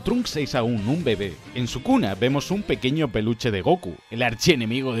 Cuando Trunks es aún un bebé, en su cuna vemos un pequeño peluche de Goku, el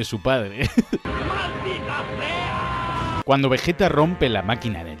archienemigo de su padre. ¡Maldita sea! Cuando Vegeta rompe la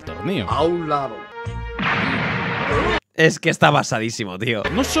máquina del torneo. A un lado. Es que está basadísimo, tío.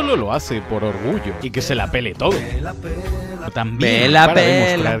 No solo lo hace por orgullo y que se la pele todo, también Pela, para pela.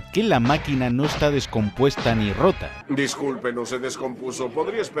 demostrar que la máquina no está descompuesta ni rota. Disculpe, no se descompuso.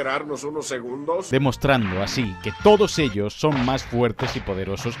 ¿Podría esperarnos unos segundos? Demostrando así que todos ellos son más fuertes y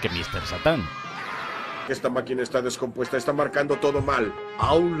poderosos que Mr. Satan. Esta máquina está descompuesta, está marcando todo mal.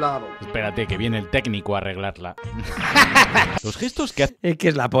 A un lado. Espérate que viene el técnico a arreglarla. Los gestos que Es que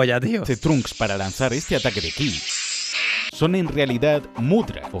es la polla, tío. hace Trunks para lanzar este ataque de ki son en realidad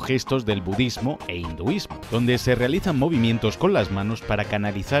mudra, o gestos del budismo e hinduismo, donde se realizan movimientos con las manos para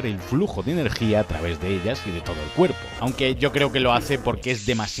canalizar el flujo de energía a través de ellas y de todo el cuerpo. Aunque yo creo que lo hace porque es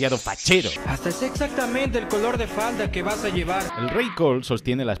demasiado fachero. Hasta sé exactamente el color de falda que vas a llevar. El Rey Cole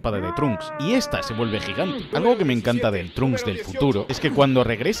sostiene la espada de Trunks, y esta se vuelve gigante. Algo que me encanta del Trunks del futuro es que cuando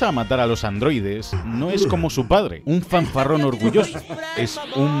regresa a matar a los androides, no es como su padre, un fanfarrón orgulloso, es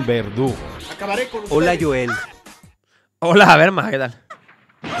un verdugo. Hola, Joel. Hola, a ver, más, ¿qué tal?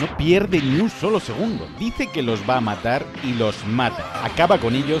 No pierde ni un solo segundo. Dice que los va a matar y los mata. Acaba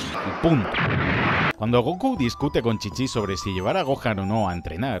con ellos y punto. Cuando Goku discute con Chi-Chi sobre si llevar a Gohan o no a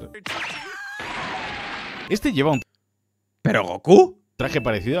entrenar, este lleva un ¿Pero Goku? traje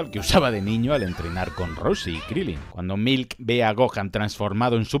parecido al que usaba de niño al entrenar con Roshi y Krillin. Cuando Milk ve a Gohan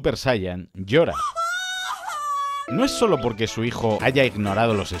transformado en Super Saiyan, llora. No es solo porque su hijo haya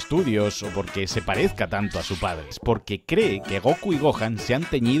ignorado los estudios o porque se parezca tanto a su padre, es porque cree que Goku y Gohan se han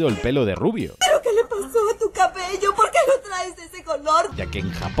teñido el pelo de rubio. ¿Pero qué le pasó a tu cabello? ¿Por qué lo traes de ese color? Ya que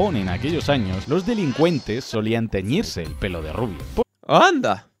en Japón en aquellos años los delincuentes solían teñirse el pelo de rubio.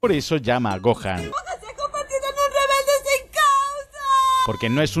 ¡Anda! Por eso llama a Gohan. ¡Se ha convertido en un rebelde sin causa! Porque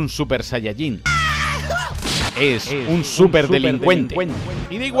no es un Super Saiyajin. Es un super delincuente.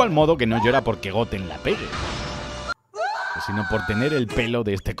 Y de igual modo que no llora porque Goten la pegue, sino por tener el pelo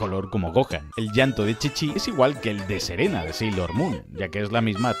de este color como Gohan. El llanto de Chi-Chi es igual que el de Serena de Sailor Moon, ya que es la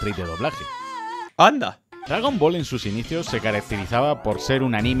misma actriz de doblaje. ¡Anda! Dragon Ball en sus inicios se caracterizaba por ser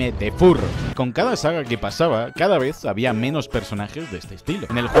un anime de furros. Con cada saga que pasaba, cada vez había menos personajes de este estilo.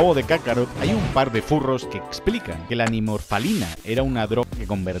 En el juego de Kakarot hay un par de furros que explican que la animorfalina era una droga que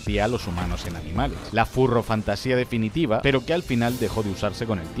convertía a los humanos en animales. La furro fantasía definitiva, pero que al final dejó de usarse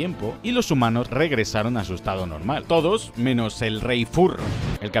con el tiempo y los humanos regresaron a su estado normal. Todos menos el Rey Furro.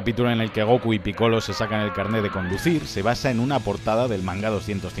 El capítulo en el que Goku y Piccolo se sacan el carnet de conducir se basa en una portada del manga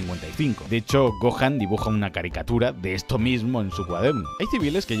 255. De hecho, Gohan dibuja una caricatura de esto mismo en su cuaderno. Hay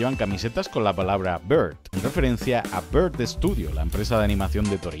civiles que llevan camisetas con la palabra Bird, en referencia a Bird Studio, la empresa de animación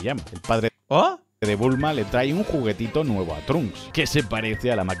de Toriyama. El padre de Bulma le trae un juguetito nuevo a Trunks, que se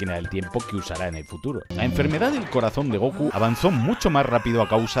parece a la máquina del tiempo que usará en el futuro. La enfermedad del corazón de Goku avanzó mucho más rápido a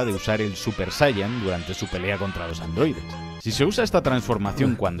causa de usar el Super Saiyan durante su pelea contra los androides. Si se usa esta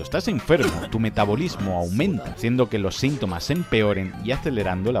transformación cuando estás enfermo, tu metabolismo aumenta, haciendo que los síntomas se empeoren y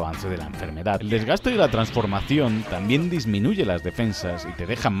acelerando el avance de la enfermedad. El desgaste de la transformación también disminuye las defensas y te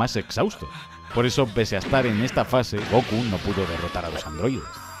deja más exhausto. Por eso, pese a estar en esta fase, Goku no pudo derrotar a los androides.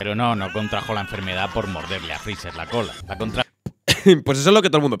 Pero no contrajo la enfermedad por morderle a Freezer la cola. La contrajo Pues eso es lo que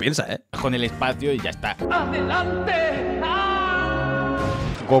todo el mundo piensa, ¿eh? en el espacio y ya está. ¡Adelante!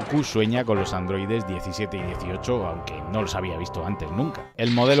 Goku sueña con los androides 17 y 18, aunque no los había visto antes nunca.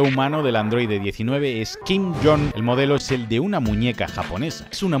 El modelo humano del androide 19 es Kim Jong. El modelo es el de una muñeca japonesa.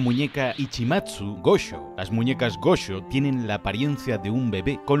 Es una muñeca Ichimatsu Gosho. Las muñecas Gosho tienen la apariencia de un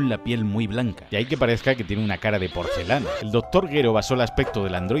bebé con la piel muy blanca, y hay que parezca que tiene una cara de porcelana. El Dr. Gero basó el aspecto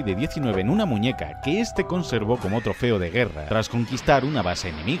del androide 19 en una muñeca que este conservó como trofeo de guerra tras conquistar una base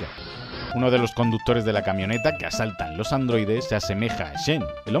enemiga. Uno de los conductores de la camioneta que asaltan los androides se asemeja a Shen,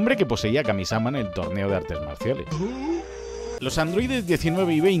 el hombre que poseía Kamisama en el torneo de artes marciales. Los androides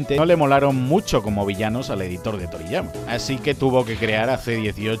 19 y 20 no le molaron mucho como villanos al editor de Toriyama, así que tuvo que crear a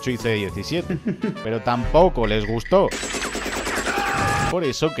C18 y C17, pero tampoco les gustó. Por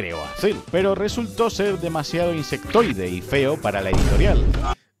eso creó a Cell, pero resultó ser demasiado insectoide y feo para la editorial.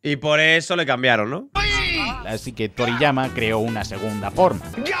 Y por eso le cambiaron, ¿no? Así que Toriyama creó una segunda forma.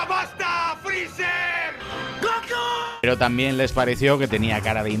 ¡Ya basta, Freezer! Pero también les pareció que tenía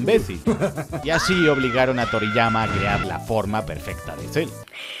cara de imbécil. Y así obligaron a Toriyama a crear la forma perfecta de Cell.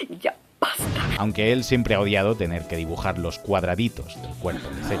 Ya basta. Aunque él siempre ha odiado tener que dibujar los cuadraditos del cuerpo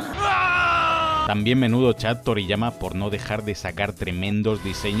de Cell. También menudo chat Toriyama por no dejar de sacar tremendos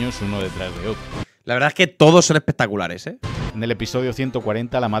diseños uno detrás de otro. La verdad es que todos son espectaculares, ¿eh? En el episodio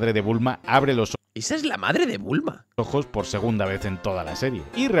 140, la madre de Bulma abre los ¿Esa es la madre de Bulma? ojos por segunda vez en toda la serie.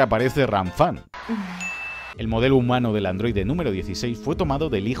 Y reaparece Ranfan. El modelo humano del androide número 16 fue tomado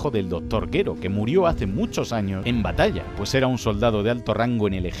del hijo del Dr. Gero, que murió hace muchos años en batalla, pues era un soldado de alto rango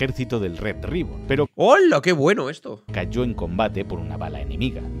en el ejército del Red Ribbon. Pero ¡hola, qué bueno esto! Cayó en combate por una bala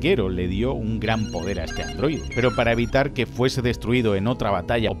enemiga. Gero le dio un gran poder a este androide, pero para evitar que fuese destruido en otra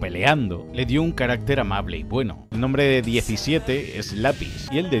batalla o peleando, le dio un carácter amable y bueno. El nombre de 17 es Lapis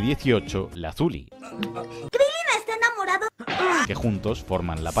y el de 18, Lazuli. ¿Krillin está enamorado? Que juntos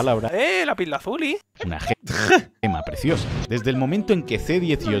forman la palabra Lapislázuli. una gema preciosa. Desde el momento en que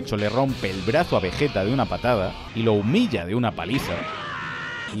C-18 le rompe el brazo a Vegeta de una patada y lo humilla de una paliza,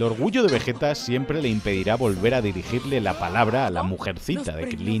 el orgullo de Vegeta siempre le impedirá volver a dirigirle la palabra a la mujercita de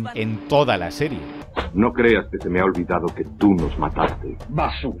Krillin en toda la serie. No creas que se me ha olvidado que tú nos mataste.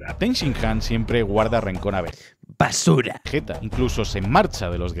 Basura. Ten Shin Han siempre guarda rencor a ¡basura! Vegeta. Incluso se marcha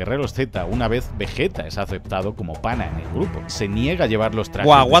de los guerreros Z una vez Vegeta es aceptado como pana en el grupo. Se niega a llevar los trajes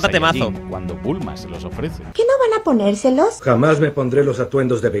Guaguátate de Saiyajin mazo. cuando Bulma se los ofrece. ¿Qué no van a ponérselos? Jamás me pondré los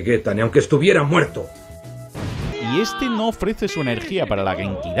atuendos de Vegeta, ni aunque estuviera muerto. Y este no ofrece su energía para la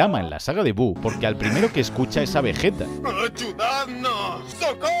Genkidama en la saga de Buu, porque al primero que escucha es a Vegeta. ¡Ayudadnos!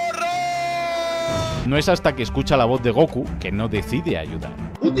 ¡Socorro! No es hasta que escucha la voz de Goku que no decide ayudar.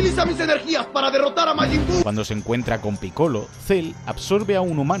 ¡Utiliza mis energías para derrotar a Majin Buu! Cuando se encuentra con Piccolo, Cell absorbe a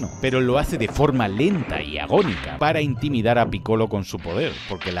un humano, pero lo hace de forma lenta y agónica para intimidar a Piccolo con su poder,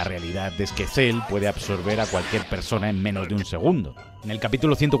 porque la realidad es que Cell puede absorber a cualquier persona en menos de un segundo. En el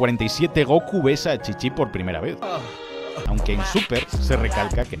capítulo 147, Goku besa a Chi-Chi por primera vez. Aunque en Super se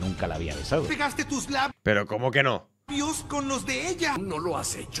recalca que nunca la había besado. ¿Pegaste tus labios Pero ¿cómo que no? con los de ella? ¿No lo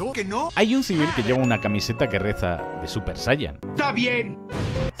has hecho? ¿Que no? Hay un civil que lleva una camiseta que reza de Super Saiyan. ¡Está bien!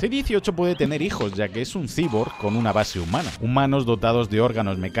 C-18 puede tener hijos, ya que es un cyborg con una base humana. Humanos dotados de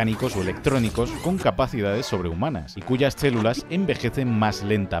órganos mecánicos o electrónicos con capacidades sobrehumanas, y cuyas células envejecen más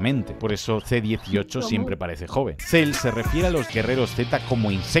lentamente. Por eso C-18 siempre parece joven. Cell se refiere a los guerreros Z como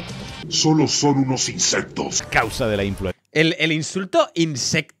insectos. Solo son unos insectos. Causa de la influencia El insulto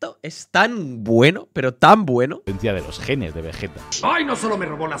insecto es tan bueno, pero tan bueno. de los genes de Vegeta. ¡Ay, no solo me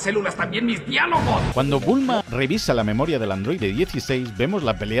robó las células, también mis diálogos! Cuando Bulma revisa la memoria del androide 16, vemos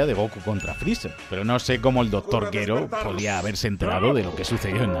la pelea de Goku contra Freezer. Pero no sé cómo el Dr. Gero podía haberse enterado de lo que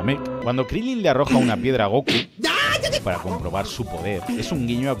sucedió en Namek. Cuando Krillin le arroja una piedra a Goku para comprobar su poder, es un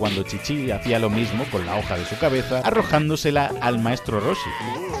guiño a cuando Chi-Chi hacía lo mismo con la hoja de su cabeza, arrojándosela al maestro Roshi.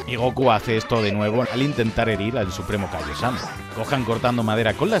 Y Goku hace esto de nuevo al intentar herir al supremo Kaiosama. Gohan cortando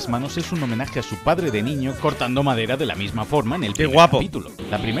madera con las manos es un homenaje a su padre de niño cortando madera de la misma forma en el primer capítulo.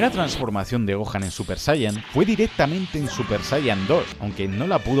 La primera transformación de Gohan en Super Saiyan fue directamente en Super Saiyan 2, aunque no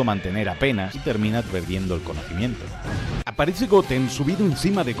la pudo mantener apenas y termina perdiendo el conocimiento. Aparece Goten subido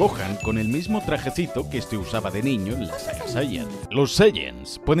encima de Gohan con el mismo trajecito que este usaba de niño en la saga Saiyan. Los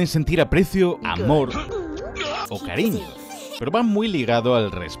Saiyans pueden sentir aprecio, amor o cariño, pero van muy ligado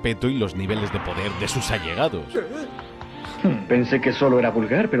al respeto y los niveles de poder de sus allegados. Pensé que solo era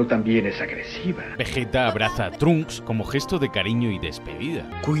vulgar, pero también es agresiva. Vegeta abraza a Trunks como gesto de cariño y despedida.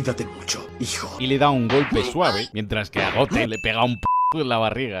 Cuídate mucho, hijo. Y le da un golpe suave, mientras que a Goten le pega un p en la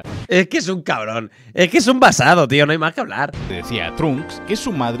barriga. Es que es un cabrón. Es que es un basado, tío. No hay más que hablar. Decía a Trunks que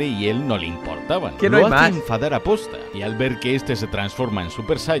su madre y él no le importaban. Que no lo hay hace más. enfadar a posta. Y al ver que este se transforma en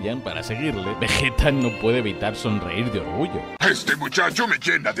Super Saiyan para seguirle, Vegeta no puede evitar sonreír de orgullo. Este muchacho me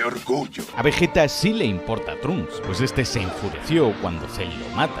llena de orgullo. A Vegeta sí le importa Trunks, pues este se enfureció cuando Cell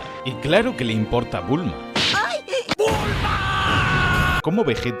lo mata. Y claro que le importa Bulma. Como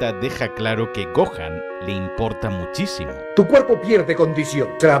Vegeta deja claro que Gohan le importa muchísimo. Tu cuerpo pierde condición.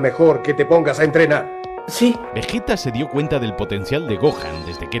 Será mejor que te pongas a entrenar. Sí. Vegeta se dio cuenta del potencial de Gohan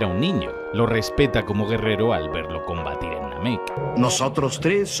desde que era un niño. Lo respeta como guerrero al verlo combatir en Namek. Nosotros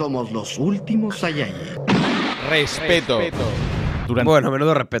tres somos los últimos Saiyajin. Respeto. Bueno,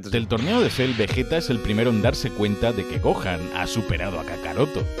 menudo respeto. Del torneo de Cell, Vegeta es el primero en darse cuenta de que Gohan ha superado a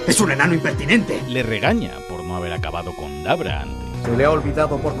Kakaroto. ¡Es un enano impertinente! Le regaña por no haber acabado con Dabra antes. Se le ha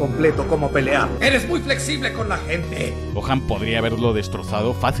olvidado por completo cómo pelear. Eres muy flexible con la gente. Gohan podría haberlo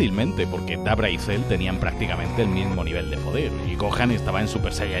destrozado fácilmente, porque Dabra y Cell tenían prácticamente el mismo nivel de poder, y Gohan estaba en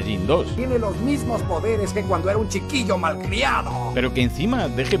Super Saiyajin 2. Tiene los mismos poderes que cuando era un chiquillo malcriado. Pero que encima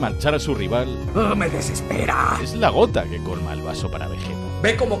deje marchar a su rival... ¡Oh, me desespera! Es la gota que colma el vaso para Vegeta.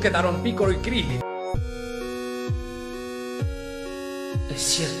 Ve cómo quedaron Piccolo y Krillin. Es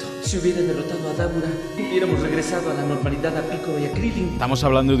cierto, si hubiera derrotado a Dabura, hubiéramos regresado a la normalidad a Piccolo y a Krillin. Estamos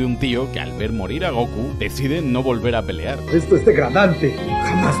hablando de un tío que al ver morir a Goku decide no volver a pelear. Esto es degradante.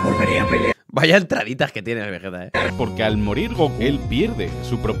 Jamás volveré a pelear. Vaya entraditas que tiene el Vegeta, Porque al morir Goku, él pierde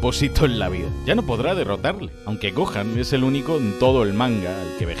su propósito en la vida. Ya no podrá derrotarle. Aunque Gohan es el único en todo el manga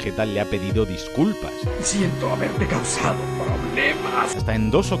al que Vegeta le ha pedido disculpas. Siento haberte causado problemas. Hasta en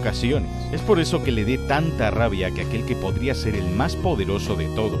 2 ocasiones. Es por eso que le dé tanta rabia que aquel que podría ser el más poderoso de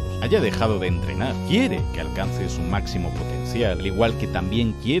todos haya dejado de entrenar. Quiere que alcance su máximo potencial, al igual que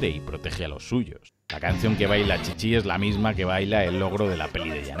también quiere y protege a los suyos. La canción que baila Chichi es la misma que baila el logro de la peli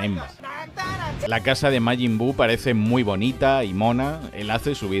de Janemba. La casa de Majin Buu parece muy bonita y mona, él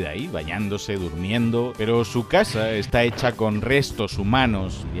hace su vida ahí, bañándose, durmiendo, pero su casa está hecha con restos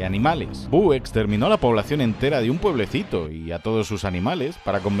humanos y animales. Buu exterminó la población entera de un pueblecito y a todos sus animales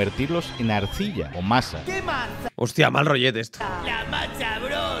para convertirlos en arcilla o masa. Hostia, mal rollete esto. La más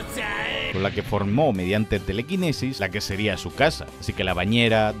sabrosa, Con la que formó mediante telequinesis la que sería su casa. Así que la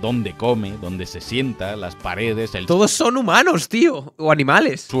bañera, donde come, donde se sienta, las paredes, el... Todos son humanos, tío, o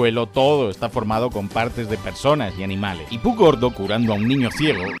animales. Suelo, todo está formado con partes de personas y animales. Y Buu Gordo curando a un niño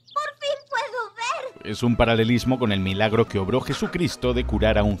ciego... ¡Por fin puedo ver! Es un paralelismo con el milagro que obró Jesucristo de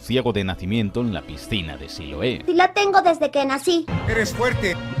curar a un ciego de nacimiento en la piscina de Siloé. Si la tengo desde que nací. Eres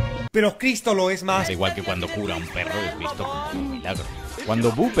fuerte, pero Cristo lo es más. Al igual que cuando cura a un perro es visto como un milagro.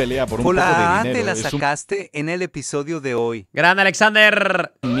 Cuando Buu pelea por un poco de Hola, dinero... te la es sacaste en el episodio de hoy. ¡Grande,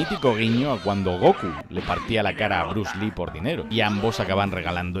 Alexander! un mítico guiño a cuando Goku le partía la cara a Bruce Lee por dinero, y ambos acaban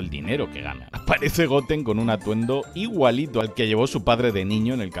regalando el dinero que gana. Aparece Goten con un atuendo igualito al que llevó su padre de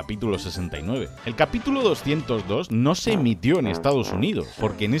niño en el capítulo 69. El capítulo 202 no se emitió en Estados Unidos,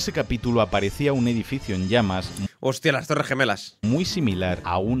 porque en ese capítulo aparecía un edificio en llamas... Hostia, las Torres Gemelas. Muy similar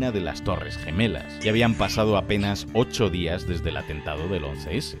a una de las Torres Gemelas. Y habían pasado apenas 8 días desde el atentado del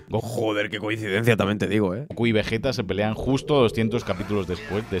 11S. Oh, joder, qué coincidencia, también te digo, Goku y Vegeta se pelean justo 200 capítulos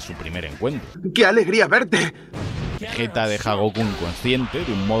después de su primer encuentro. ¡Qué alegría verte! Vegeta deja a Goku inconsciente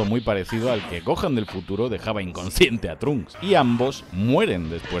de un modo muy parecido al que Gohan del futuro dejaba inconsciente a Trunks. Y ambos mueren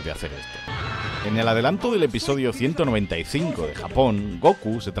después de hacer esto. En el adelanto del episodio 195 de Japón,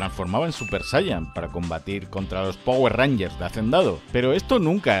 Goku se transformaba en Super Saiyan para combatir contra los Power Rangers de Hacendado, pero esto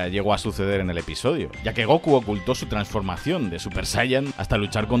nunca llegó a suceder en el episodio, ya que Goku ocultó su transformación de Super Saiyan hasta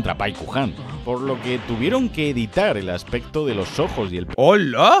luchar contra Pai Kuhan, por lo que tuvieron que editar el aspecto de los ojos y el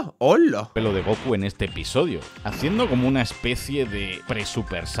 ¡Hola! ¡Hola! pelo de Goku en este episodio, haciendo como una especie de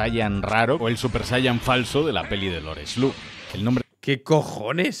pre-Super Saiyan raro o el Super Saiyan falso de la peli de Lord Slug. El nombre... ¿Qué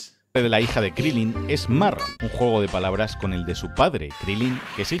cojones? de la hija de Krillin es Marron, un juego de palabras con el de su padre, Krillin,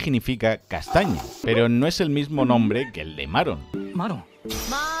 que significa castaño, pero no es el mismo nombre que el de Maron.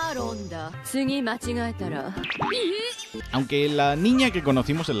 Aunque la niña que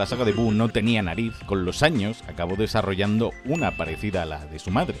conocimos en la saga de Buu no tenía nariz, con los años acabó desarrollando una parecida a la de su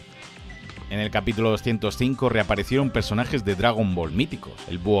madre. En el capítulo 205 reaparecieron personajes de Dragon Ball míticos.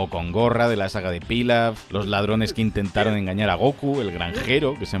 El búho con gorra de la saga de Pilaf, los ladrones que intentaron engañar a Goku, el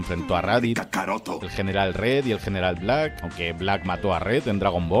granjero que se enfrentó a Raditz, el general Red y el general Black, aunque Black mató a Red en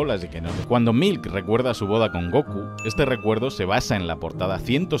Dragon Ball, así que no sé. Cuando Milk recuerda su boda con Goku, este recuerdo se basa en la portada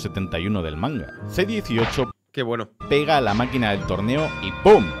 171 del manga. C18 Qué bueno. pega a la máquina del torneo y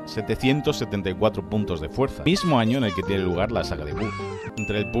 ¡pum! 774 puntos de fuerza. Mismo año en el que tiene lugar la saga de Buu.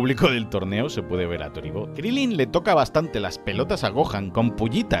 Entre el público del torneo se puede ver a Toribot. Krillin le toca bastante las pelotas a Gohan con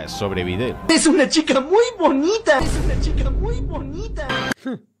pullitas sobre Videl. Es una chica muy bonita. Es una chica muy bonita.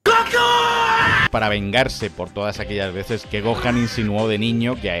 Para vengarse por todas aquellas veces que Gohan insinuó de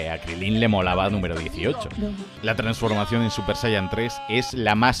niño que a Krillin le molaba número 18. La transformación en Super Saiyan 3 es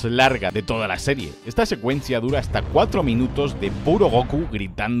la más larga de toda la serie. Esta secuencia dura hasta 4 minutos de puro Goku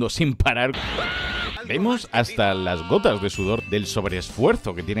gritando sin parar. Vemos hasta las gotas de sudor del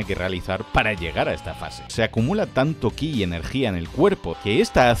sobreesfuerzo que tiene que realizar para llegar a esta fase. Se acumula tanto ki y energía en el cuerpo que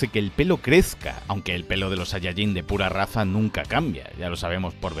esta hace que el pelo crezca, aunque el pelo de los Saiyajin de pura raza nunca cambia. Ya lo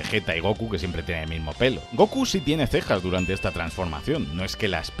sabemos por Vegeta y Goku, que siempre tienen el mismo pelo. Goku sí tiene cejas durante esta transformación, no es que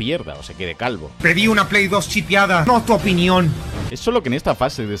las pierda o se quede calvo. Pedí una Play 2 chipeada, no tu opinión. Es solo que en esta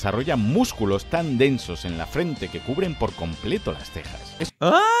fase desarrolla músculos tan densos en la frente que cubren por completo las cejas.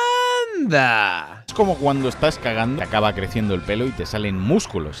 ¡Anda! Es como cuando estás cagando, te acaba creciendo el pelo y te salen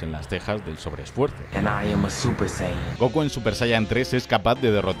músculos en las cejas del sobreesfuerzo. Goku en Super Saiyan 3 es capaz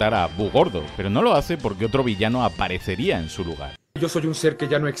de derrotar a Buu Gordo, pero no lo hace porque otro villano aparecería en su lugar. Yo soy un ser que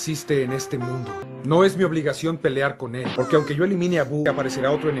ya no existe en este mundo. No es mi obligación pelear con él, porque aunque yo elimine a Buu,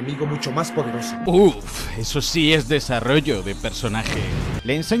 aparecerá otro enemigo mucho más poderoso. Uf, eso sí es desarrollo de personaje.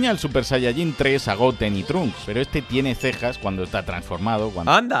 Le enseña al Super Saiyajin 3 a Goten y Trunks, pero este tiene cejas cuando está transformado,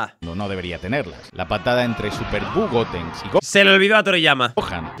 cuando ¡anda! no debería tenerlas. La patada entre Super Buu Goten y Gohan se le olvidó a Toriyama.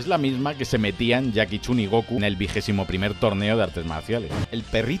 Es la misma que se metían Jackie Chun y Goku en el 21º torneo de artes marciales. El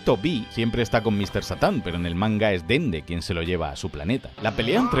perrito B siempre está con Mr. Satan, pero en el manga es Dende quien se lo lleva a su planeta. La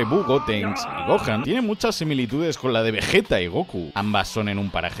pelea entre Buu Goten y Gohan tiene muchas similitudes con la de Vegeta y Goku. Ambas son en un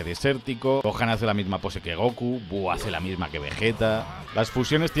paraje desértico, Gohan hace la misma pose que Goku, Buu hace la misma que Vegeta. Las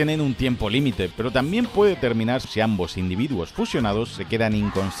fusiones tienen un tiempo límite, pero también puede terminar si ambos individuos fusionados se quedan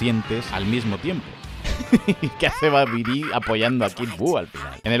inconscientes al mismo tiempo. ¿Qué hace Babidi apoyando a Kid Buu al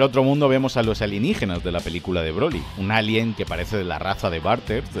final? En el otro mundo vemos a los alienígenas de la película de Broly. Un alien que parece de la raza de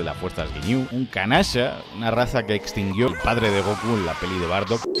Barters, de las fuerzas Ginyu. Un Kanasha, una raza que extinguió el padre de Goku en la peli de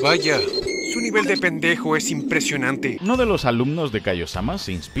Bardock. Vaya, su nivel de pendejo es impresionante. Uno de los alumnos de Kaiosama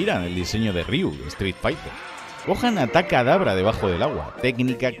se inspira en el diseño de Ryu, de Street Fighter. Gohan ataca a Dabra debajo del agua,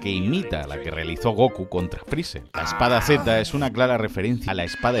 técnica que imita a la que realizó Goku contra Freezer. La espada Z es una clara referencia a la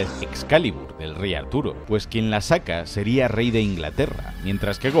espada Excalibur del rey Arturo, pues quien la saca sería rey de Inglaterra,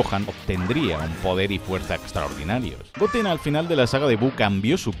 mientras que Gohan obtendría un poder y fuerza extraordinarios. Goten al final de la saga de Buu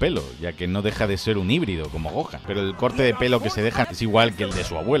cambió su pelo, ya que no deja de ser un híbrido como Gohan, pero el corte de pelo que se deja es igual que el de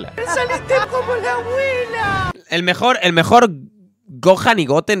su abuela. ¡Saliste como la abuela! El mejor Gohan y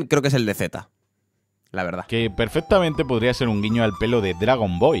Goten creo que es el de Z. La verdad. Que perfectamente podría ser un guiño al pelo de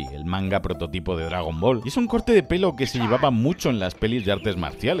Dragon Boy, el manga prototipo de Dragon Ball. Y es un corte de pelo que se llevaba mucho en las pelis de artes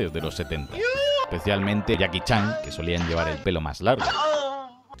marciales de los 70. Especialmente Jackie Chan, que solían llevar el pelo más largo.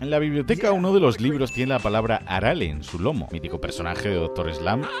 En la biblioteca uno de los libros tiene la palabra Arale en su lomo, mítico personaje de Dr.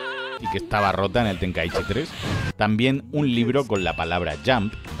 Slump, y que estaba rota en el Tenkaichi 3. También un libro con la palabra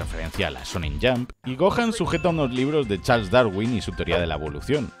Jump, en referencia a la Shonen Jump. Y Gohan sujeta unos libros de Charles Darwin y su teoría de la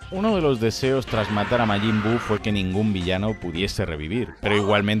evolución. Uno de los deseos tras matar a Majin Buu fue que ningún villano pudiese revivir, pero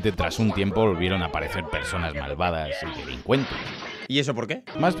igualmente tras un tiempo volvieron a aparecer personas malvadas y delincuentes. ¿Y eso por qué?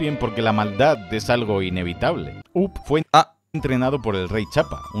 Más bien porque la maldad es algo inevitable. Up fue entrenado por el Rey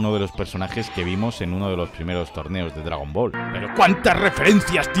Chapa, uno de los personajes que vimos en uno de los primeros torneos de Dragon Ball. ¿Pero cuántas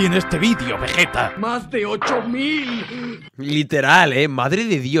referencias tiene este vídeo, Vegeta? ¡Más de 8000! Literal, madre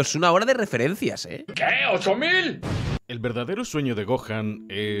de Dios, una hora de referencias, ¿Qué? ¿8000? El verdadero sueño de Gohan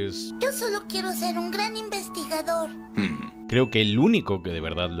es... Yo solo quiero ser un gran investigador. Creo que el único que de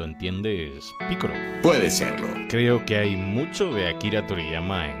verdad lo entiende es Piccolo. Puede serlo. Creo que hay mucho de Akira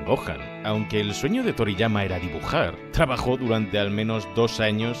Toriyama en Gohan. Aunque el sueño de Toriyama era dibujar, trabajó durante al menos 2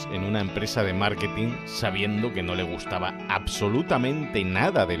 años en una empresa de marketing sabiendo que no le gustaba absolutamente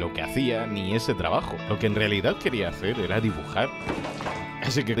nada de lo que hacía ni ese trabajo. Lo que en realidad quería hacer era dibujar.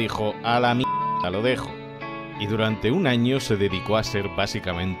 Así que dijo, a la mierda, lo dejo. Y durante 1 año se dedicó a ser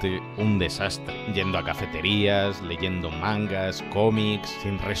básicamente un desastre, yendo a cafeterías, leyendo mangas, cómics,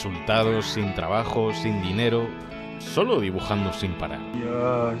 sin resultados, sin trabajo, sin dinero, solo dibujando sin parar.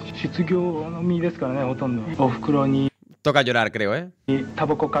 Toca llorar, creo, Y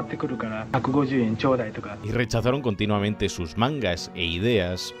rechazaron continuamente sus mangas e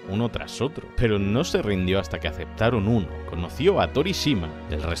ideas uno tras otro, pero no se rindió hasta que aceptaron uno, conoció a Torishima,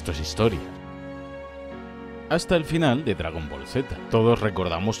 el resto es historia. Hasta el final de Dragon Ball Z. Todos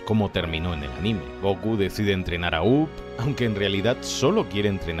recordamos cómo terminó en el anime. Goku decide entrenar a Up, aunque en realidad solo quiere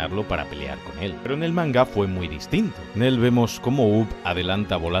entrenarlo para pelear con él. Pero en el manga fue muy distinto. En él vemos cómo Up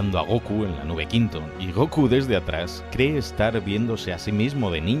adelanta volando a Goku en la nube Quinton, y Goku desde atrás cree estar viéndose a sí mismo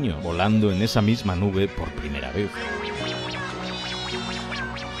de niño, volando en esa misma nube por primera vez.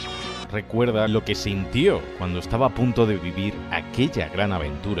 Recuerda lo que sintió cuando estaba a punto de vivir aquella gran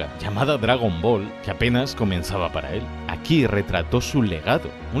aventura llamada Dragon Ball que apenas comenzaba para él. Aquí retrató su legado,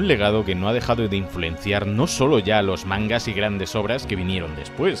 un legado que no ha dejado de influenciar no solo ya a los mangas y grandes obras que vinieron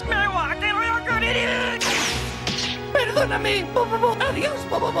después. ¡Perdóname, Bobobo! ¡Adiós,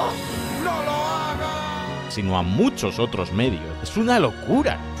 Bobobo! ¡No lo hagas! Sino a muchos otros medios. Es una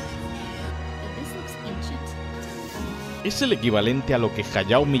locura. Es el equivalente a lo que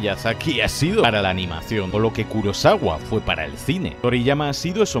Hayao Miyazaki ha sido para la animación, o lo que Kurosawa fue para el cine. Toriyama ha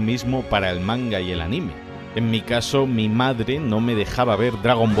sido eso mismo para el manga y el anime. En mi caso, mi madre no me dejaba ver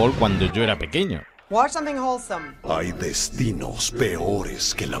Dragon Ball cuando yo era pequeño. Watch something wholesome. Hay destinos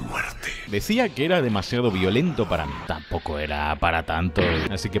peores que la muerte. Decía que era demasiado violento para mí. Tampoco era para tanto.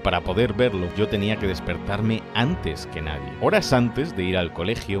 Así que para poder verlo, yo tenía que despertarme antes que nadie. Horas antes de ir al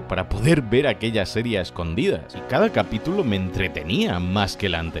colegio para poder ver aquella serie a escondidas. Y cada capítulo me entretenía más que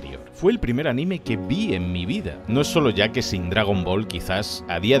el anterior. Fue el primer anime que vi en mi vida. No es solo ya que sin Dragon Ball quizás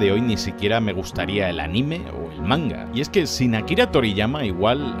a día de hoy ni siquiera me gustaría el anime o el manga. Y es que sin Akira Toriyama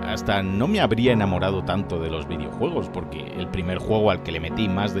igual hasta no me habría enamorado tanto de los videojuegos, porque el primer juego al que le metí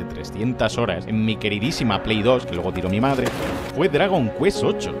más de 300 horas en mi queridísima Play 2, que luego tiró mi madre, fue Dragon Quest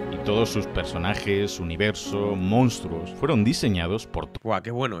 8, y todos sus personajes, universo, monstruos, fueron diseñados por qué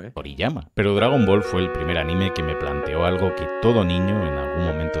bueno, Toriyama. Pero Dragon Ball fue el primer anime que me planteó algo que todo niño en algún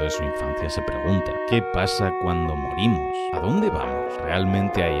momento de su infancia se pregunta: ¿qué pasa cuando morimos? ¿A dónde vamos?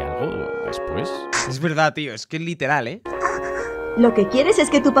 ¿Realmente hay algo después? Es verdad, tío, es que es literal, ¿eh? Lo que quieres es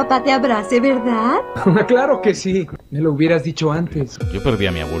que tu papá te abrace, ¿verdad? Claro que sí. Me lo hubieras dicho antes. Yo perdí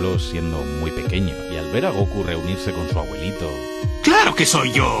a mi abuelo siendo muy pequeño, y al ver a Goku reunirse con su abuelito... ¡Claro que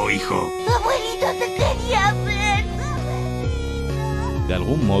soy yo, hijo! Abuelito, te quería ver. De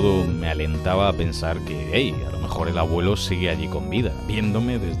algún modo me alentaba a pensar que, hey, a lo mejor el abuelo sigue allí con vida,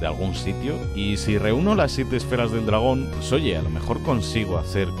 viéndome desde algún sitio, y si reúno las 7 esferas del dragón, pues oye, a lo mejor consigo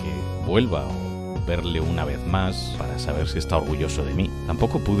hacer que vuelva o verle una vez más para saber si está orgulloso de mí.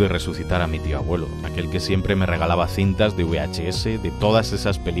 Tampoco pude resucitar a mi tío abuelo, aquel que siempre me regalaba cintas de VHS de todas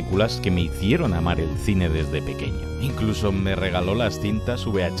esas películas que me hicieron amar el cine desde pequeño. Incluso me regaló las cintas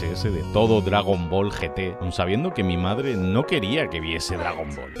VHS de todo Dragon Ball GT, aun sabiendo que mi madre no quería que viese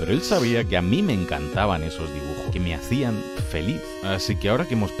Dragon Ball. Pero él sabía que a mí me encantaban esos dibujos, que me hacían feliz. Así que ahora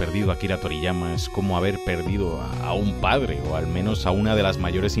que hemos perdido a Akira Toriyama es como haber perdido a un padre, o al menos a una de las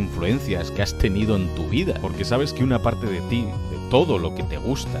mayores influencias que has tenido en tu vida, porque sabes que una parte de ti, de todo lo que te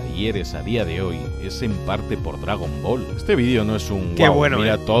gusta y eres a día de hoy, es en parte por Dragon Ball. Este vídeo no es un qué wow, bueno,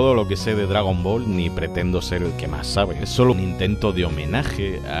 mira todo lo que sé de Dragon Ball, ni pretendo ser el que más sabe. Es solo un intento de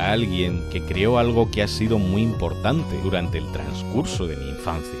homenaje a alguien que creó algo que ha sido muy importante durante el transcurso de mi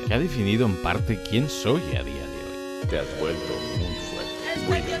infancia, que ha definido en parte quién soy a día de hoy. Te has vuelto muy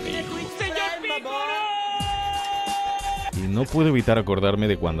fuerte. Y no puedo evitar acordarme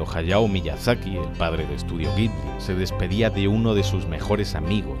de cuando Hayao Miyazaki, el padre de Estudio Ghibli, se despedía de uno de sus mejores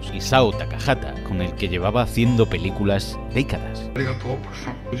amigos, Isao Takahata, con el que llevaba haciendo películas décadas.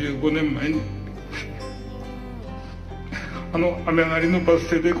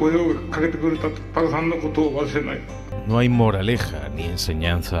 No hay moraleja ni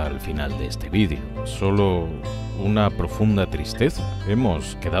enseñanza al final de este vídeo, solo una profunda tristeza.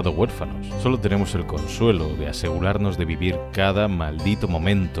 Hemos quedado huérfanos. Solo tenemos el consuelo de asegurarnos de vivir cada maldito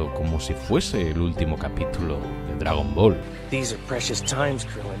momento como si fuese el último capítulo de Dragon Ball. These are precious times,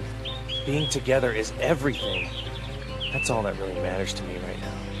 Krillin. Being together is everything. That's all that really matters to me right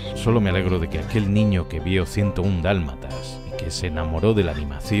now. Solo me alegro de que aquel niño que vio 101 Dálmatas y que se enamoró de la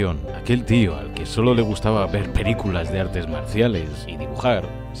animación, aquel tío al que solo le gustaba ver películas de artes marciales y dibujar,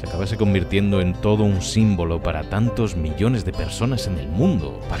 se acabase convirtiendo en todo un símbolo para tantos millones de personas en el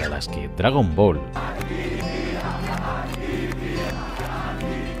mundo, para las que Dragon Ball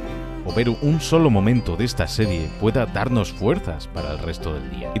o ver un solo momento de esta serie pueda darnos fuerzas para el resto del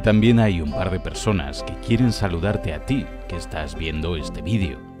día. Y también hay un par de personas que quieren saludarte a ti, que estás viendo este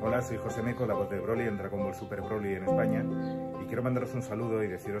vídeo. Hola, soy José Meco, la voz de Broly en Dragon Ball Super Broly en España, y quiero mandaros un saludo y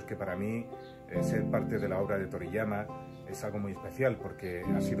deciros que para mí ser parte de la obra de Toriyama es algo muy especial, porque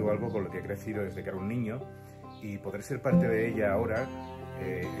ha sido algo con lo que he crecido desde que era un niño, y poder ser parte de ella ahora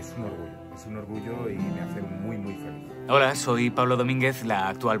es un orgullo y me hace muy muy feliz. Hola, soy Pablo Domínguez, la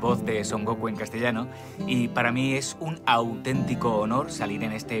actual voz de Son Goku en castellano, y para mí es un auténtico honor salir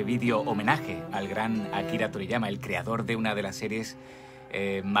en este vídeo homenaje al gran Akira Toriyama, el creador de una de las series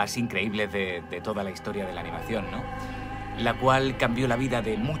más increíbles de toda la historia de la animación, ¿no? La cual cambió la vida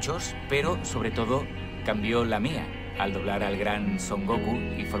de muchos, pero sobre todo cambió la mía al doblar al gran Son Goku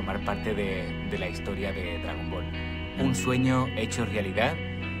y formar parte de la historia de Dragon Ball. Un sueño hecho realidad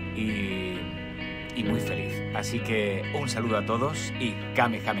y muy feliz. Así que un saludo a todos y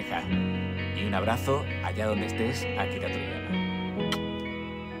Kamehameha. Y un abrazo allá donde estés, Akira Toriyama.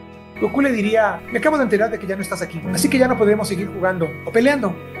 Goku le diría: me acabo de enterar de que ya no estás aquí, así que ya no podremos seguir jugando o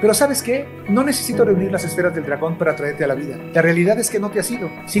peleando. Pero ¿sabes qué? No necesito reunir las esferas del dragón para traerte a la vida. La realidad es que no te has ido.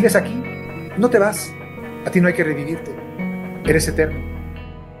 Sigues aquí. No te vas. A ti no hay que revivirte. Eres eterno.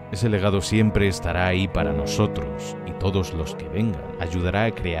 Ese legado siempre estará ahí para nosotros, y todos los que vengan. Ayudará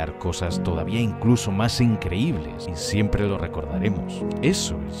a crear cosas todavía incluso más increíbles, y siempre lo recordaremos.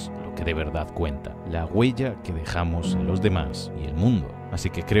 Eso es lo que de verdad cuenta, la huella que dejamos en los demás y el mundo.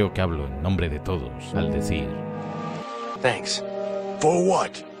 Así que creo que hablo en nombre de todos al decir... Thanks. For what?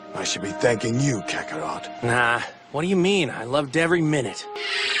 I should be thanking you, Kakarot. Nah, what do you mean? I loved every minute.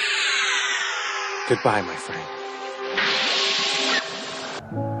 Goodbye, my friend.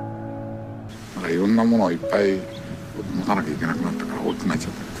 いろんなものをいっぱい持たなきゃいけなくなったから大きくなっちゃ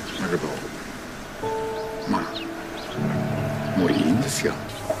った。だけどまあもういいんですよ。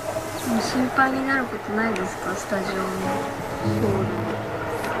心配になることないですか、スタジオの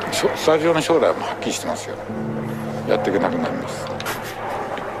将来。スタジオの将来はもうはっきりしてますよ。やっていけなくなります。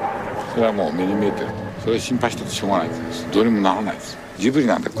それはもう目に見えてる。それ心配しててしょうがないです。どうにもならないです。ジブリ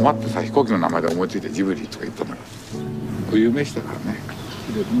なんて困ってさ、飛行機の名前で思いついてジブリとか言ったんだから。有名人だからね。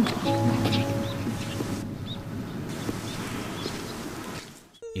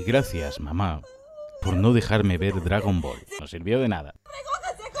Y gracias, mamá, por no dejarme ver Dragon Ball. No sirvió de nada.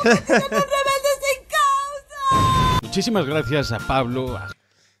 Muchísimas gracias a Pablo.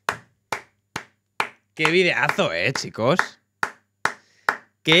 Qué videazo, chicos.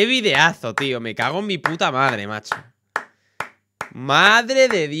 Qué videazo, tío. Me cago en mi puta madre, macho. Madre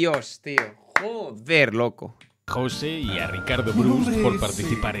de Dios, tío. Joder, loco. José y a Ricardo Bruce por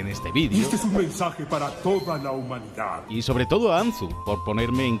participar en este vídeo. Este es un mensaje para toda la humanidad. Y sobre todo a Anzu por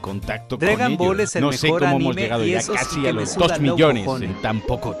ponerme en contacto Dragon con Ball ellos. es el No sé mejor cómo hemos anime llegado y ya eso sí casi que a me los suda 2 los millones cojones. en tan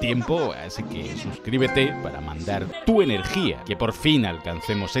poco tiempo, así que suscríbete para mandar tu energía, que por fin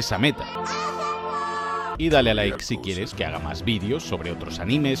alcancemos esa meta. Y dale a like si quieres que haga más vídeos sobre otros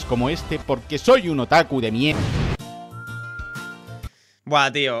animes como este, porque soy un otaku de mierda.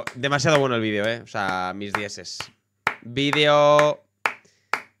 Buah, tío, demasiado bueno el vídeo, o sea, mis dieces. Vídeo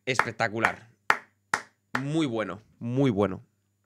espectacular. Muy bueno, muy bueno.